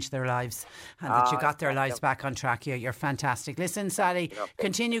you changed their lives and that you got their lives back on track. You're fantastic. Listen, Sally,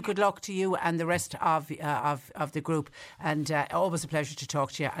 continue. Good luck to you and the rest of the group, and always a pleasure to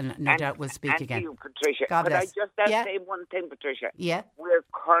talk to you. And no doubt we'll speak again. And you, Patricia. God bless. I just say one thing, Patricia? Yeah. We're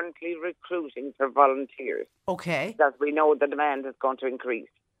currently recruiting for volunteers. Okay. Because we know the demand is going to increase.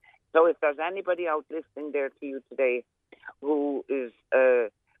 So if there's anybody out listening there to you today who is a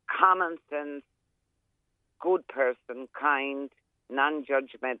common sense, good person, kind,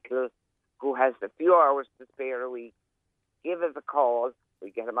 non-judgmental, who has a few hours to spare a week, give us a call.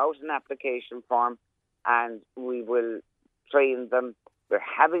 We get them out an application form and we will train them. We're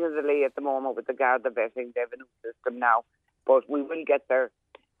having a delay at the moment with the Garda vetting. They have a new system now, but we will get there,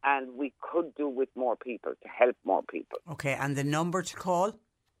 and we could do with more people to help more people. Okay, and the number to call?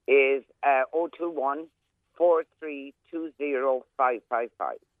 Is 021 4320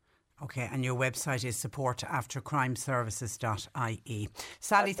 555. Okay, and your website is supportaftercrimeservices.ie.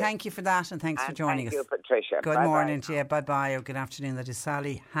 Sally, thank you for that, and thanks for joining us. Thank you, Patricia. Good morning to you. Bye-bye, or good afternoon. That is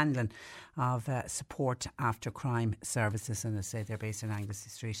Sally Hanlon of Support After Crime Services, and I say they're based in Anglesey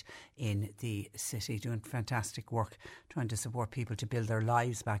Street in the city, doing fantastic work, trying to support people to build their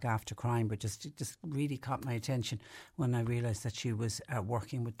lives back after crime. But just really caught my attention when I realised that she was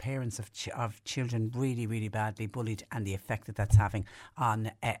working with parents of children really, really badly bullied, and the effect that that's having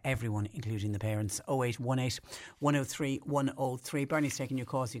on everyone, including the parents. 0818 103 103. Bernie's taking your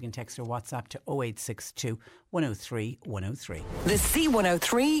calls. You can text or WhatsApp to 0862 103 103. The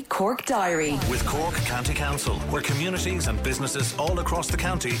C103 Cork Diary. With Cork County Council, where communities and businesses all across the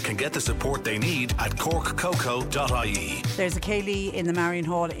county can get the support they need at corkcoco.ie. There's a Kaylee in the Marion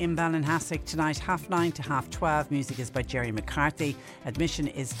Hall in Ballinhassig tonight, 9:30 to 12:30. Music is by Jerry McCarthy. Admission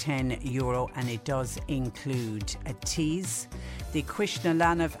is €10 and it does include a tease. The Cuishna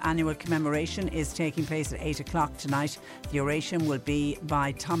Lanav annual commemoration is taking place at 8 o'clock tonight. The oration will be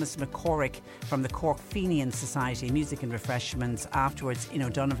by Thomas McCorrick from the Cork Fenian Society. Music and refreshments afterwards in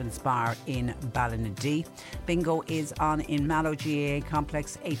O'Donovan's Bar in Ballynadee. Bingo is on in Mallow GAA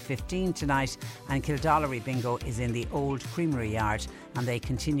Complex 8:15 tonight, and Kildallery Bingo is in the Old Creamery Yard, and they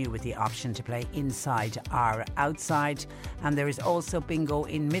continue with the option to play inside or outside. And there is also Bingo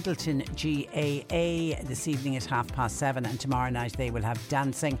in Middleton GAA this evening at 7:30, and tomorrow night they will have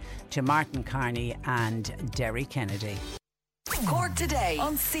dancing to Martin Carney and Derry Kennedy. Cork Today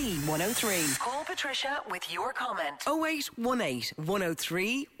on C103. Call Patricia with your comment. 0818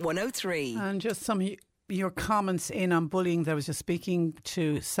 103 103. And just some of your comments in on bullying. I was just speaking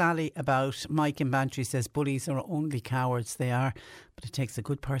to Sally about Mike in Bantry. Says bullies are only cowards. They are. But it takes a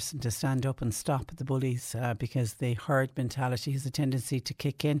good person to stand up and stop the bullies because the herd mentality has a tendency to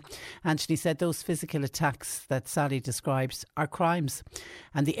kick in. Anthony said those physical attacks that Sally describes are crimes.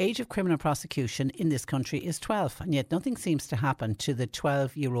 And the age of criminal prosecution in this country is 12. And yet nothing seems to happen to the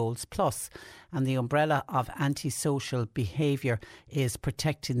 12-year-olds plus. And the umbrella of antisocial behaviour is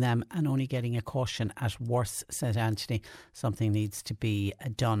protecting them and only getting a caution at worst, said Anthony. Something needs to be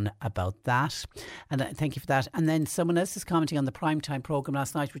done about that. And thank you for that. And then someone else is commenting on the primetime programme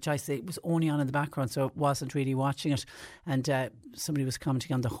last night, which I say was only on in the background, so I wasn't really watching it. And somebody was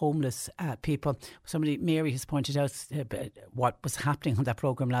commenting on the homeless people. Mary has pointed out what was happening on that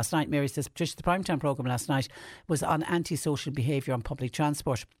programme last night. Mary says, Patricia, the primetime programme last night was on antisocial behaviour on public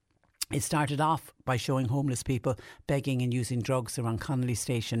transport. It started off by showing homeless people begging and using drugs around Connolly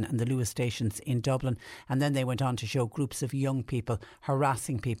Station and the Lewis stations in Dublin, and then they went on to show groups of young people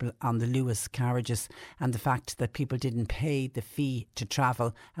harassing people on the Lewis carriages, and the fact that people didn't pay the fee to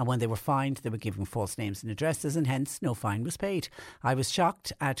travel, and when they were fined they were giving false names and addresses, and hence no fine was paid. I was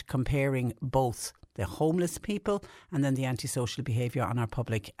shocked at comparing both the homeless people and then the antisocial behaviour on our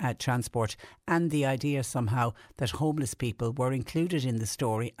public transport, and the idea somehow that homeless people were included in the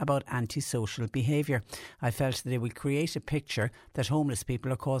story about antisocial behaviour. I felt that it would create a picture that homeless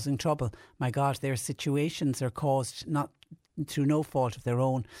people are causing trouble. My God, their situations are caused not through no fault of their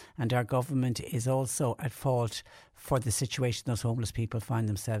own, and our government is also at fault for the situation those homeless people find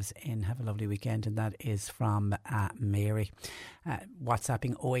themselves in. Have a lovely weekend. And that is from Mary.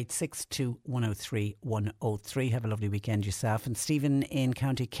 WhatsApping 0862 103 103. Have a lovely weekend yourself. And Stephen in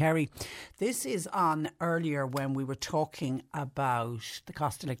County Kerry. This is on earlier when we were talking about the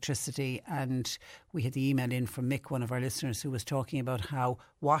cost of electricity, and we had the email in from Mick, one of our listeners, who was talking about how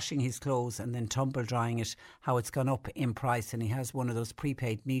washing his clothes and then tumble drying it, how it's gone up in price, and he has one of those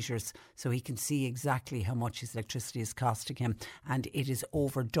prepaid meters so he can see exactly how much his electricity is costing him, and it is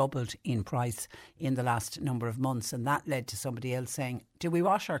over doubled in price in the last number of months. And that led to somebody else saying Do we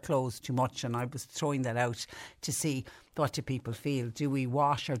wash our clothes too much? And I was throwing that out to see what do people feel. Do we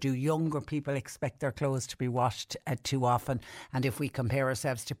wash, or do younger people expect their clothes to be washed too often? And if we compare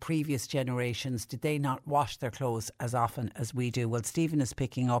ourselves to previous generations, did they not wash their clothes as often as we do? Well, Stephen is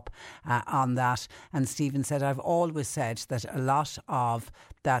picking up on that. And Stephen said, I've always said that a lot of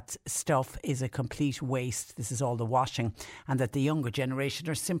that stuff is a complete waste. This is all the washing, and that the younger generation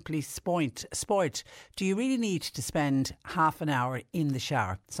are simply spoilt. Do you really need to spend half an hour in the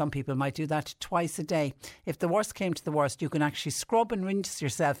shower? Some people might do that twice a day. If the worst came to the worst, you can actually scrub and rinse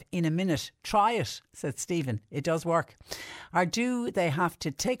yourself in a minute. Try it, said Stephen. It does work. Or do they have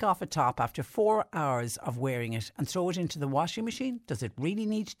to take off a top after 4 hours of wearing it and throw it into the washing machine? Does it really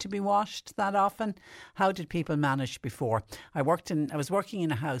need to be washed that often? How did people manage before? I was working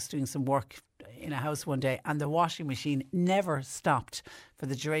in a house, doing some work in a house one day, and the washing machine never stopped for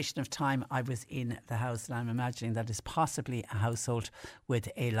the duration of time I was in the house. And I'm imagining that is possibly a household with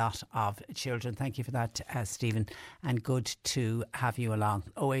a lot of children. Thank you for that, Stephen, and good to have you along.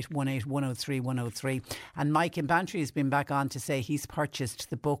 0818 103 103. And Mike in Bantry has been back on to say he's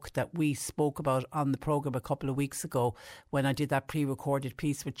purchased the book that we spoke about on the programme a couple of weeks ago when I did that pre-recorded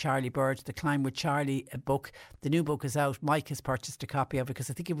piece with Charlie Bird, the Climb with Charlie book. The new book is out. Mike has purchased a copy of it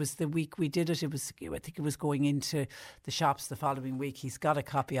because I think it was the week we did it. I think it was going into the shops the following week. He's got a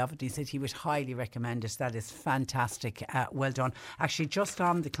copy of it. He said he would highly recommend it. That is fantastic. Well done. Actually, just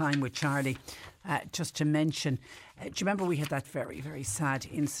on the Climb with Charlie, just to mention, do you remember we had that very, very sad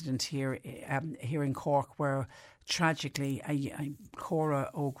incident here in Cork where tragically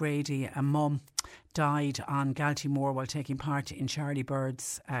Cora O'Grady, a mum, died on Galtymore while taking part in Charlie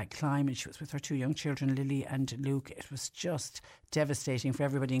Bird's climb, and she was with her two young children, Lily and Luke. It was just devastating for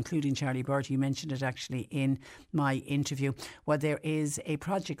everybody, including Charlie Bird. You mentioned it actually in my interview. Well, there is a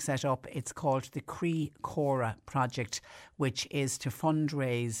project set up. It's called the Cree Cora Project, which is to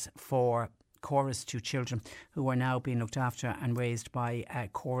fundraise for Cora's two children who are now being looked after and raised by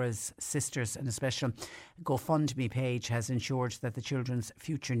Cora's sisters. And a special GoFundMe page has ensured that the children's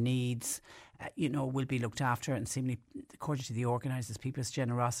future needs will be looked after, and seemingly, according to the organisers, people's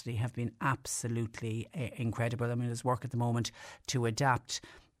generosity have been absolutely incredible. I mean, there's work at the moment to adapt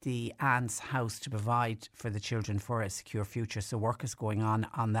the Anne's house to provide for the children for a secure future. So work is going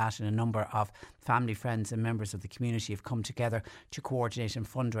on that, and a number of family, friends and members of the community have come together to coordinate and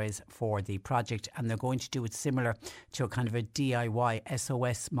fundraise for the project, and they're going to do it similar to a kind of a DIY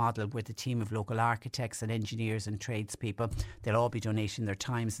SOS model with a team of local architects and engineers and tradespeople. They'll all be donating their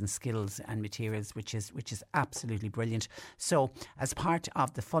times and skills and materials, which is absolutely brilliant. So as part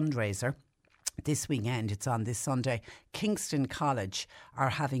of the fundraiser, this weekend, it's on this Sunday, Kingston College are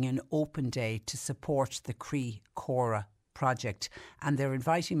having an open day to support the Cree Cora project, and they're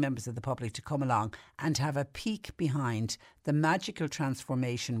inviting members of the public to come along and have a peek behind the magical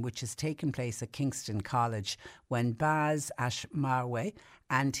transformation which has taken place at Kingston College when Baz Ashmawe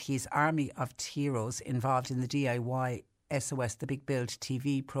and his army of heroes involved in the DIY SOS, the Big Build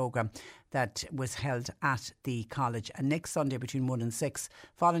TV programme that was held at the college. And next Sunday between 1 and 6,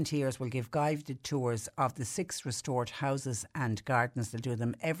 volunteers will give guided tours of the 6 restored houses and gardens. They'll do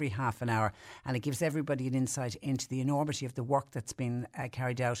them every half an hour, and it gives everybody an insight into the enormity of the work that's been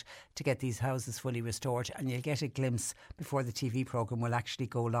carried out to get these houses fully restored. And you'll get a glimpse before the TV programme will actually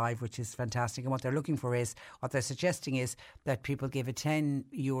go live, which is fantastic. And what they're suggesting is that people give a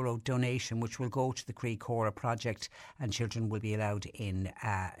 €10 donation, which will go to the Cree Cora project, and children will be allowed in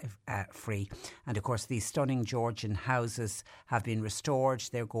free. And of course, these stunning Georgian houses have been restored.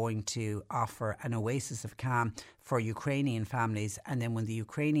 They're going to offer an oasis of calm for Ukrainian families, and then when the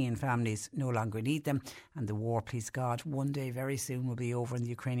Ukrainian families no longer need them and the war, please God, one day very soon will be over and the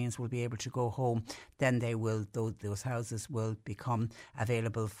Ukrainians will be able to go home, then those houses will become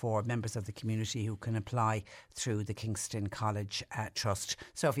available for members of the community who can apply through the Kingston College Trust.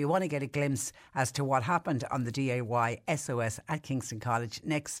 So if you want to get a glimpse as to what happened on the DIY SOS at Kingston College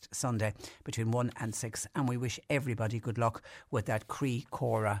next Sunday between 1 and 6, and we wish everybody good luck with that Cree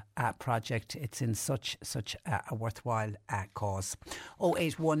Cora project. It's in such a worthwhile cause.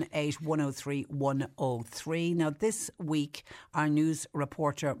 0818 103 103. Now this week our news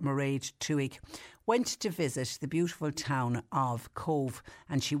reporter Mairead Tuig went to visit the beautiful town of Cove,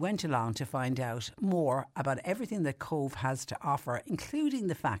 and she went along to find out more about everything that Cove has to offer, including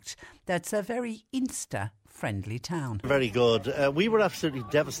the fact that it's a very Insta-friendly town. Very good. We were absolutely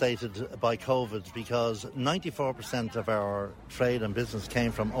devastated by COVID because 94% of our trade and business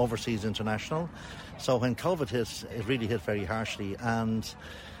came from overseas international. So when COVID hit, it really hit very harshly. And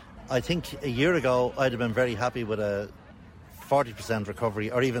I think a year ago, I'd have been very happy with a 40% recovery,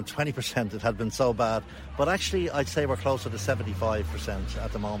 or even 20%. It had been so bad. But actually, I'd say we're closer to 75%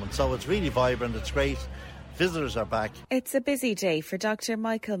 at the moment. So it's really vibrant. It's great. Visitors are back. It's a busy day for Dr.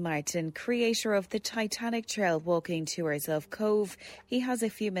 Michael Martin, creator of the Titanic Trail walking tours of Cobh. He has a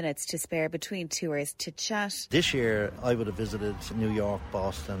few minutes to spare between tours to chat. This year, I would have visited New York,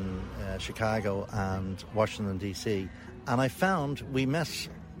 Boston, Chicago and Washington, D.C. And I found we met,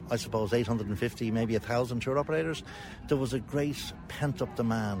 I suppose, 850, maybe 1,000 tour operators. There was a great pent-up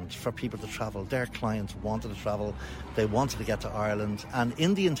demand for people to travel. Their clients wanted to travel. They wanted to get to Ireland. And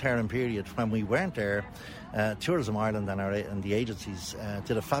in the interim period, when we weren't there, Tourism Ireland and the agencies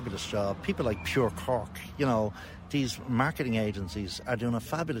did a fabulous job. People like Pure Cork, you know, these marketing agencies are doing a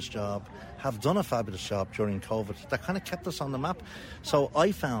fabulous job, have done a fabulous job during COVID. That kind of kept us on the map. So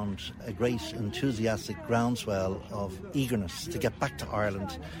I found a great enthusiastic groundswell of eagerness to get back to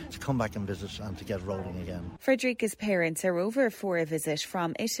Ireland, to come back and visit and to get rolling again. Frederica's parents are over for a visit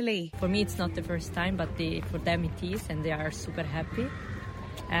from Italy. For me it's not the first time, but for them it is, and they are super happy.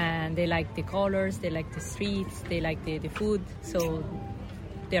 And they like the colors, they like the streets, they like the food, so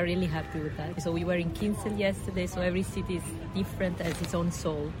they're really happy with that. So we were in Kinsale yesterday, so every city is different, as its own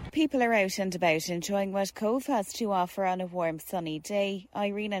soul. People are out and about enjoying what Cobh has to offer on a warm sunny day.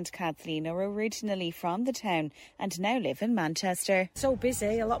 Irene and Kathleen are originally from the town and now live in Manchester. So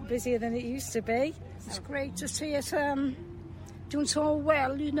busy, a lot busier than it used to be. It's great to see it doing so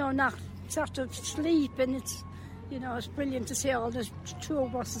well, you know, not sort of sleep, and it's, you know, it's brilliant to see all the tour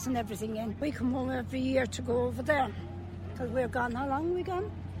buses and everything in. We come home every year to go over there, because we're gone. How long are we gone?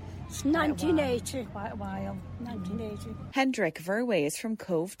 It's 1980. Quite a while. 1980. Hendrik Verwey is from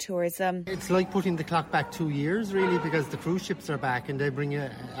Cobh Tourism. It's like putting the clock back 2 years, really, because the cruise ships are back and they bring a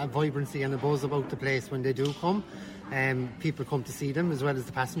vibrancy and a buzz about the place when they do come. People come to see them, as well as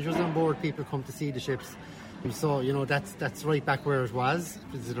the passengers on board. People come to see the ships. So, you know, that's right back where it was.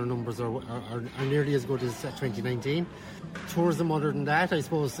 Visitor numbers are nearly as good as 2019. Tourism, other than that, I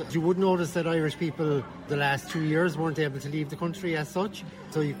suppose you would notice that Irish people the last 2 years weren't able to leave the country as such.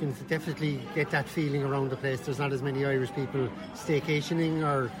 So you can definitely get that feeling around the place. There's not as many Irish people staycationing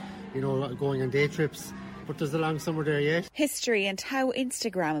or, you know, going on day trips. But there's a long summer there yet. History and how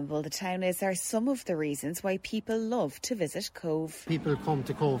Instagrammable the town is are some of the reasons why people love to visit Cobh. People come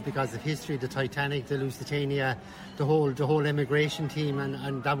to Cobh because of history, the Titanic, the Lusitania, the whole emigration team,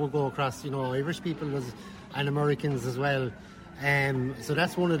 and that will go across, you know, Irish people and Americans as well. So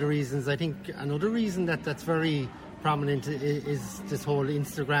that's one of the reasons. I think another reason that's very prominent is this whole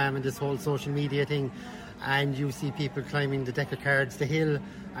Instagram and this whole social media thing. And you see people climbing the deck of cards, the hill,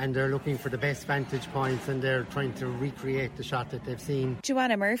 and they're looking for the best vantage points and they're trying to recreate the shot that they've seen.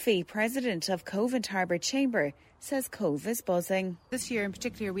 Joanna Murphy, president of Covent Harbour Chamber, says Cobh is buzzing. This year in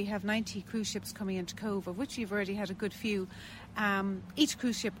particular we have 90 cruise ships coming into Cobh, of which we've already had a good few. Each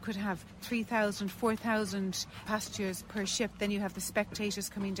cruise ship could have 3,000, 4,000 passengers per ship. Then you have the spectators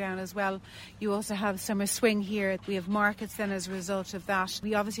coming down as well. You also have summer swing here. We have markets then as a result of that.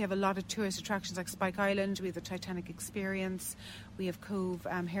 We obviously have a lot of tourist attractions like Spike Island. We have the Titanic Experience. We have Cobh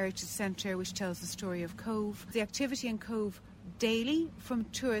Heritage Centre, which tells the story of Cobh. The activity in Cobh daily from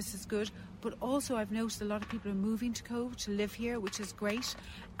tourists is good, but also I've noticed a lot of people are moving to Cobh to live here, which is great.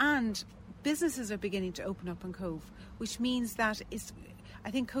 And businesses are beginning to open up in Cobh, which means that I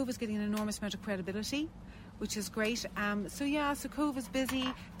think Cobh is getting an enormous amount of credibility, which is great. So Cobh is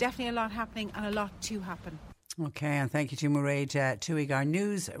busy, definitely a lot happening and a lot to happen. Okay, and thank you to Mairead Tuig, our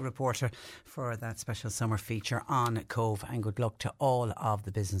news reporter, for that special summer feature on Cobh, and good luck to all of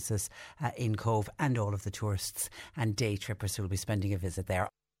the businesses in Cobh and all of the tourists and day trippers who will be spending a visit there.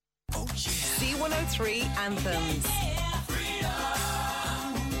 Oh, yeah. C103 Anthems.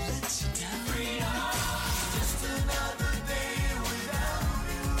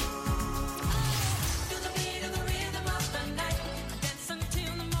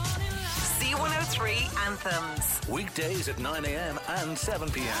 C103 Anthems. Weekdays at 9 a.m. and 7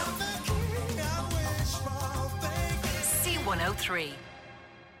 p.m. C103.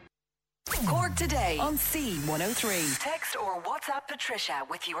 Cork today on C103. Text or WhatsApp Patricia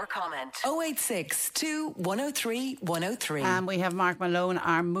with your comment. 0862 103 103. And we have Mark Malone,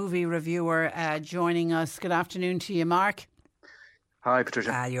 our movie reviewer, joining us. Good afternoon to you, Mark. Hi,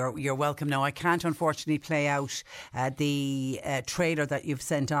 Patricia. You're welcome. Now, I can't unfortunately play out the trailer that you've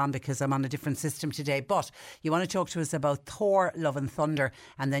sent on because I'm on a different system today, but you want to talk to us about Thor, Love and Thunder,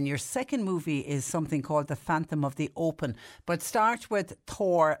 and then your second movie is something called The Phantom of the Open. But start with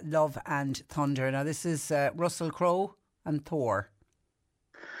Thor, Love and Thunder. Now, this is Russell Crowe and Thor.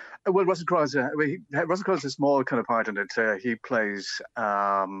 Well, Russell Crowe has a small kind of part in it. He plays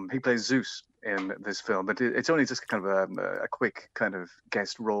Zeus in this film, but it's only just kind of a quick kind of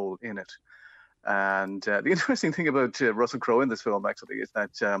guest role in it. And the interesting thing about Russell Crowe in this film, actually, is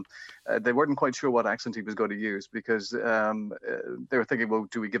that they weren't quite sure what accent he was going to use, because they were thinking, well,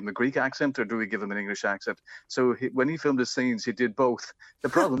 do we give him a Greek accent or do we give him an English accent? So when he filmed his scenes, he did both. The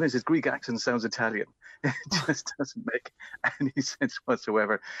problem is his Greek accent sounds Italian. It just doesn't make any sense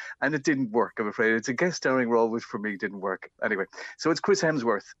whatsoever. And it didn't work, I'm afraid. It's a guest starring role, which for me didn't work. Anyway, so it's Chris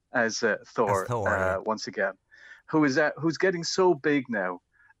Hemsworth as Thor, once again, who's getting so big now.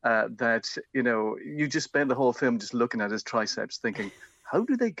 That, you know, you just spend the whole film just looking at his triceps thinking, how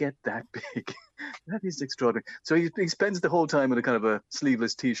do they get that big? That is extraordinary. So he spends the whole time in a kind of a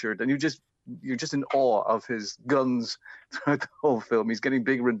sleeveless T-shirt, and you're just in awe of his guns throughout the whole film. He's getting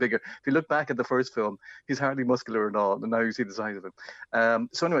bigger and bigger. If you look back at the first film, he's hardly muscular at all, and now you see the size of him.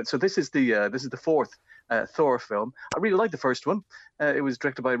 So anyway, so this is the fourth Thor film. I really liked the first one. It was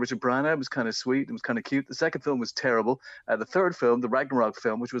directed by Richard Branagh. It was kind of sweet. It was kind of cute. The second film was terrible. The third film, the Ragnarok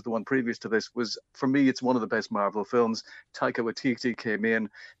film, which was the one previous to this, was, for me, it's one of the best Marvel films. Taika Waititi came in,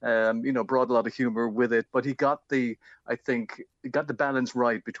 brought a lot of humor with it, but he got the balance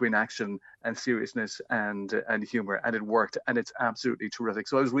right between action and seriousness and humor, and it worked, and it's absolutely terrific.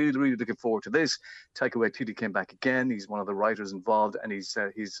 So I was really, really looking forward to this. Taika Waititi came back again. He's one of the writers involved, and he's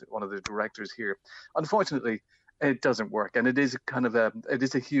one of the directors here. Unfortunately, it doesn't work, and it is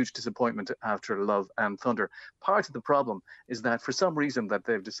a huge disappointment after Love and Thunder. Part of the problem is that for some reason that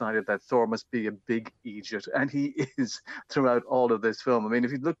they've decided that Thor must be a big Egypt, and he is throughout all of this film. I mean,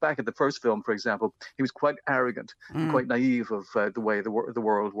 if you look back at the first film, for example, he was quite arrogant, and quite naive of the way the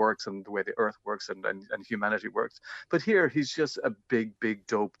world works and the way the earth works and humanity works. But here, he's just a big, big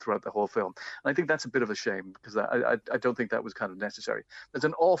dope throughout the whole film. And I think that's a bit of a shame, because I don't think that was kind of necessary. There's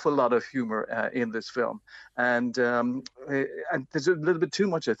an awful lot of humor in this film, and there's a little bit too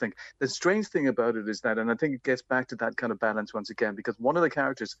much, I think. The strange thing about it is that, and I think it gets back to that kind of balance once again, because one of the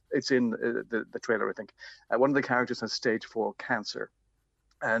characters, it's in the trailer, I think, one of the characters has stage 4 cancer.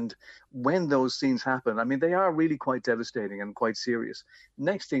 And when those scenes happen, I mean, they are really quite devastating and quite serious.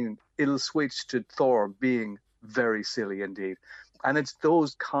 Next thing, it'll switch to Thor being very silly indeed. And it's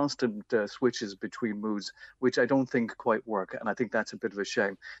those constant switches between moods which I don't think quite work, and I think that's a bit of a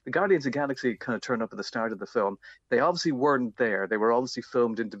shame. The Guardians of the Galaxy kind of turned up at the start of the film. They obviously weren't there. They were obviously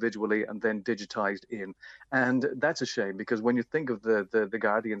filmed individually and then digitized in, and that's a shame, because when you think of the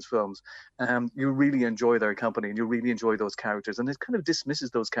Guardians films, you really enjoy their company and you really enjoy those characters, and it kind of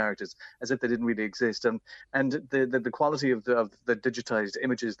dismisses those characters as if they didn't really exist. And the quality of the digitized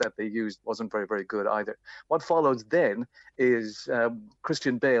images that they used wasn't very, very good either. What follows then is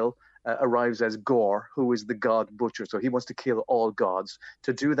Christian Bale arrives as Gore, who is the god butcher. So he wants to kill all gods.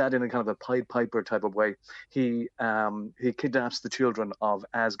 To do that in a kind of a Pied Piper type of way, he kidnaps the children of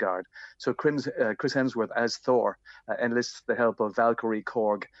Asgard. So Chris Hemsworth as Thor enlists the help of Valkyrie,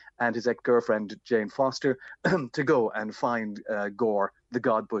 Korg, and his ex-girlfriend Jane Foster to go and find Gore, the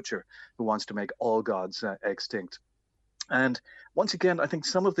god butcher, who wants to make all gods extinct. And once again, I think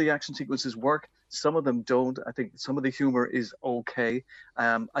some of the action sequences work, some of them don't. I think some of the humor is okay.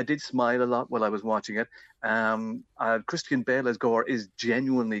 I did smile a lot while I was watching it. Christian Bale as Gore is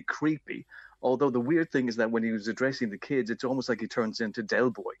genuinely creepy. Although the weird thing is that when he was addressing the kids, it's almost like he turns into Del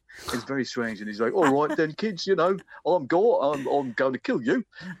Boy. It's very strange. And he's like, all right then, kids, I'm Gore. I'm going to kill you.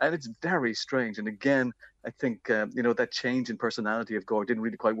 And it's very strange. And again, I think, that change in personality of Gore didn't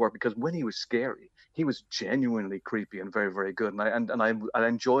really quite work, because when he was scary, he was genuinely creepy and very, very good. And I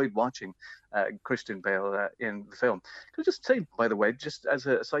enjoyed watching Christian Bale in the film. Can I just say, by the way, just as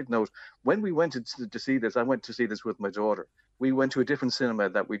a side note, when we went to see this, I went to see this with my daughter. We went to a different cinema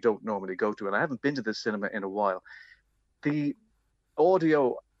that we don't normally go to, and I haven't been to this cinema in a while. The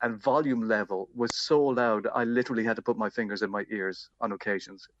audio and volume level was so loud, I literally had to put my fingers in my ears on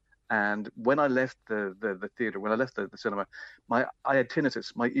occasions. And when I left the theater, when I left the cinema, I had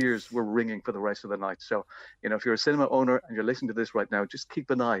tinnitus. My ears were ringing for the rest of the night. So, if you're a cinema owner and you're listening to this right now, just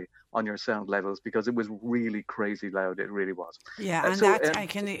keep an eye on your sound levels, because it was really crazy loud. It really was. Yeah, it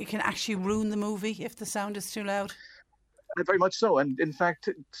can actually ruin the movie if the sound is too loud. Very much so. And in fact,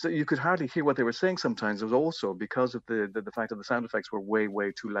 so you could hardly hear what they were saying sometimes. It was also because of the fact that the sound effects were way,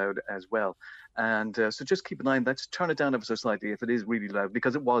 way too loud as well. And so just keep an eye on that. Just turn it down ever so slightly if it is really loud,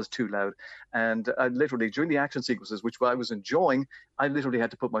 because it was too loud. And I literally, during the action sequences, which I was enjoying, I literally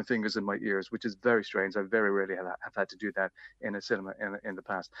had to put my fingers in my ears, which is very strange. I very rarely have had to do that in a cinema in the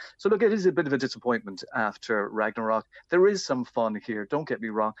past. So look, it is a bit of a disappointment after Ragnarok. There is some fun here. Don't get me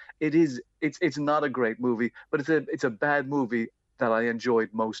wrong. It's not a great movie, but it's a bad movie that I enjoyed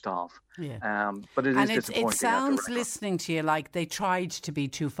most of. Yeah. But it is disappointing. It sounds, listening to you, like they tried to be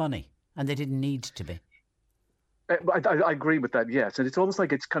too funny and they didn't need to be. I agree with that, yes. And it's almost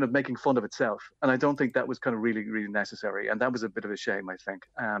like it's kind of making fun of itself. And I don't think that was kind of really, really necessary. And that was a bit of a shame, I think,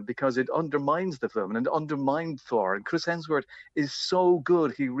 because it undermines the film and it undermined Thor. And Chris Hemsworth is so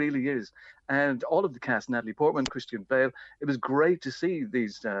good. He really is. And all of the cast, Natalie Portman, Christian Bale, it was great to see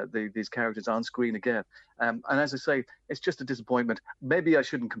these characters on screen again. And as I say, it's just a disappointment. Maybe I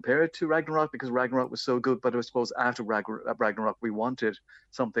shouldn't compare it to Ragnarok because Ragnarok was so good, but I suppose after Ragnarok, we wanted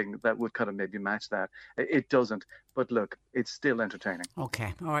something that would kind of maybe match that. It doesn't. But look, it's still entertaining.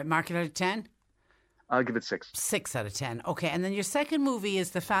 Okay. All right. Mark it out of 10? I'll give it 6. 6 out of 10. Okay, and then your second movie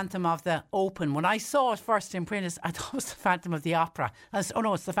is The Phantom of the Open. When I saw it first in print, I thought it was The Phantom of the Opera. It's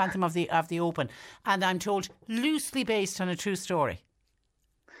The Phantom of the Open. And I'm told loosely based on a true story.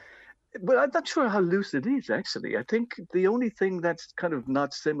 Well, I'm not sure how loose it is, actually. I think the only thing that's kind of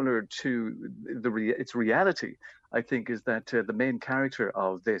not similar to its reality, I think, is that the main character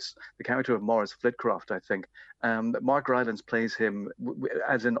of this, the character of Maurice Flitcroft, I think, Mark Rylance plays him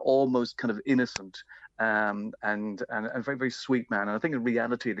as an almost kind of innocent and a very, very sweet man. And I think in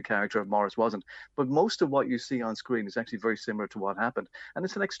reality, the character of Maurice wasn't. But most of what you see on screen is actually very similar to what happened. And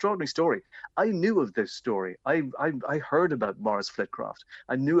it's an extraordinary story. I knew of this story. I heard about Maurice Flitcroft.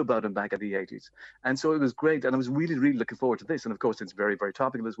 I knew about him back in the 80s. And so it was great. And I was really, really looking forward to this. And of course, it's very, very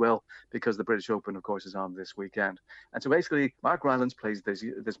topical as well, because the British Open, of course, is on this weekend. And so basically, Mark Rylance plays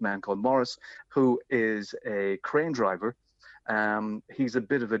this man called Maurice, who is a crane driver. He's a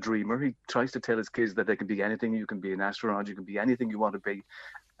bit of a dreamer. He tries to tell his kids that they can be anything. You can be an astronaut. You can be anything you want to be.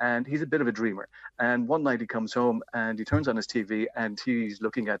 And he's a bit of a dreamer. And one night he comes home and he turns on his TV and he's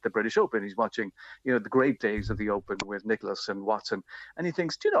looking at the British Open. He's watching, the great days of the Open with Nicklaus and Watson. And he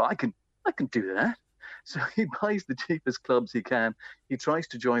thinks, I can do that. So he buys the cheapest clubs he can. He tries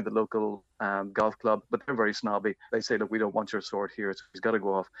to join the local golf club, but they're very snobby. They say, look, we don't want your sword here, so he's got to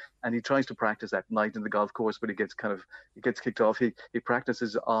go off. And he tries to practice at night in the golf course, but he gets kicked off. He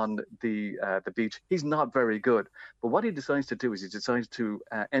practices on the beach. He's not very good. But what he decides to do is he decides to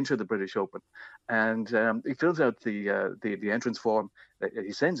enter the British Open. And he fills out the entrance form.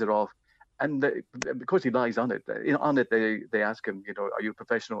 He sends it off. And of course, he lies on it. On it, they ask him, are you a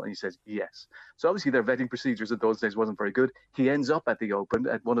professional? And he says, yes. So obviously, their vetting procedures in those days wasn't very good. He ends up at the Open,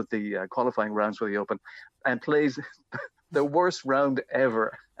 at one of the qualifying rounds for the Open, and plays the worst round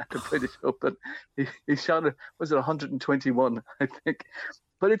ever at the British Open. He shot, 121, I think.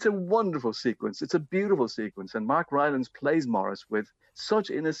 But it's a wonderful sequence. It's a beautiful sequence. And Mark Rylance plays Maurice with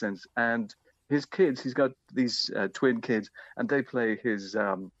such innocence. And his kids, he's got these twin kids, and they play his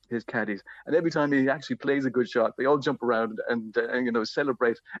caddies. And every time he actually plays a good shot, they all jump around and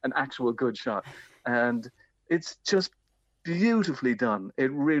celebrate an actual good shot. And it's just beautifully done.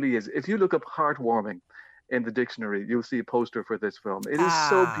 It really is. If you look up heartwarming in the dictionary, you'll see a poster for this film. It is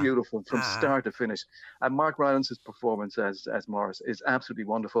so beautiful from start to finish. And Mark Rylance's performance as Maurice is absolutely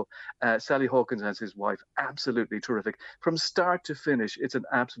wonderful. Sally Hawkins as his wife, absolutely terrific. From start to finish, it's an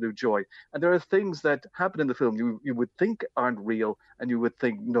absolute joy. And there are things that happen in the film you would think aren't real, and you would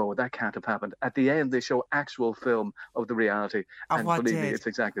think, no, that can't have happened. At the end, they show actual film of the reality. And believe me, it's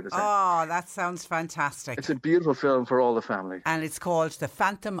exactly the same. Oh, that sounds fantastic. It's a beautiful film for all the family. And it's called The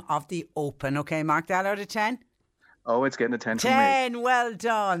Phantom of the Open. Okay, mark that out of 10. Oh, it's getting a 10 from me. 10, well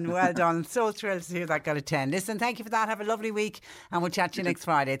done, well done. So thrilled to hear that got a 10. Listen, thank you for that. Have a lovely week and we'll chat to you next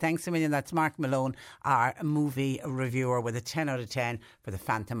Friday. Thanks a million. That's Mark Malone, our movie reviewer, with a 10 out of 10 for The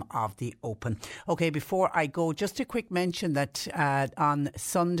Phantom of the Open. Okay, before I go, just a quick mention that on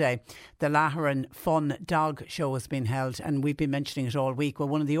Sunday, the Laharan Fun Dog Show has been held, and we've been mentioning it all week. Well,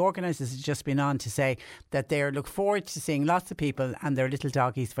 one of the organisers has just been on to say that they look forward to seeing lots of people and their little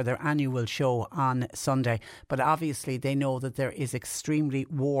doggies for their annual show on Sunday. But obviously, they know that there is extremely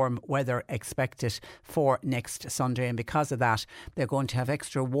warm weather expected for next Sunday, and because of that they're going to have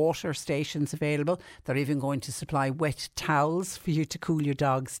extra water stations available. They're even going to supply wet towels for you to cool your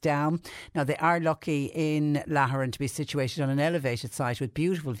dogs down. Now, they are lucky in Laharan to be situated on an elevated site with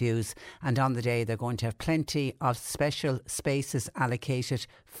beautiful views, and on the day they're going to have plenty of special spaces allocated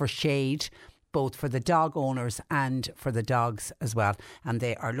for shade, both for the dog owners and for the dogs as well. And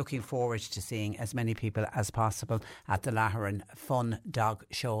they are looking forward to seeing as many people as possible at the Laharan Fun Dog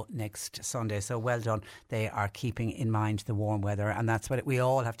Show next Sunday. So well done. They are keeping in mind the warm weather, and that's what we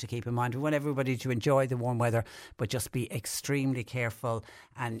all have to keep in mind. We want everybody to enjoy the warm weather, but just be extremely careful,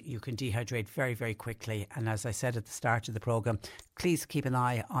 and you can dehydrate very, very quickly. And as I said at the start of the programme, please keep an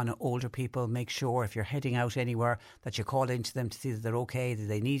eye on older people. Make sure if you're heading out anywhere that you call into them to see that they're okay, that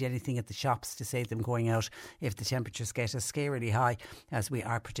they need anything at the shops to save them going out if the temperatures get as scarily high as we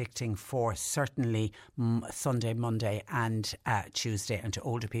are predicting for certainly Sunday, Monday and Tuesday. And to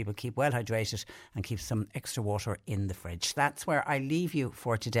older people, keep well hydrated and keep some extra water in the fridge. That's where I leave you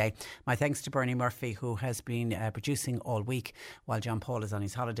for today. My thanks to Bernie Murphy, who has been producing all week while John Paul is on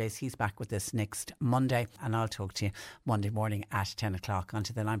his holidays. He's back with us next Monday, and I'll talk to you Monday morning at 10 o'clock.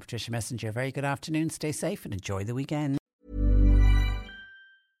 Until then, I'm Patricia Messenger. Very good afternoon. Stay safe and enjoy the weekend.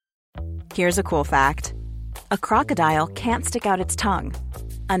 Here's a cool fact. A crocodile can't stick out its tongue.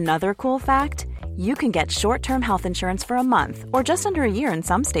 Another cool fact, you can get short-term health insurance for a month or just under a year in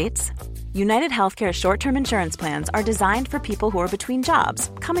some states. United Healthcare short-term insurance plans are designed for people who are between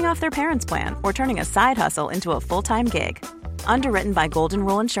jobs, coming off their parents' plan, or turning a side hustle into a full-time gig. Underwritten by Golden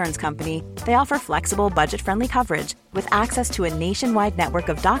Rule Insurance Company, they offer flexible, budget-friendly coverage with access to a nationwide network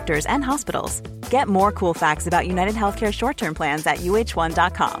of doctors and hospitals. Get more cool facts about United Healthcare short-term plans at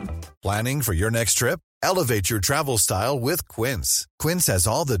uh1.com. Planning for your next trip? Elevate your travel style with Quince. Quince has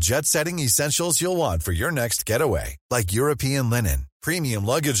all the jet-setting essentials you'll want for your next getaway, like European linen, premium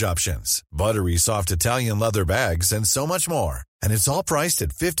luggage options, buttery soft Italian leather bags, and so much more. And it's all priced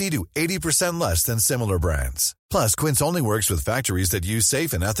at 50 to 80% less than similar brands. Plus, Quince only works with factories that use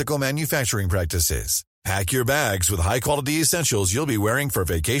safe and ethical manufacturing practices. Pack your bags with high-quality essentials you'll be wearing for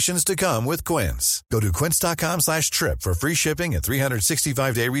vacations to come with Quince. Go to quince.com/trip for free shipping and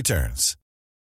 365-day returns.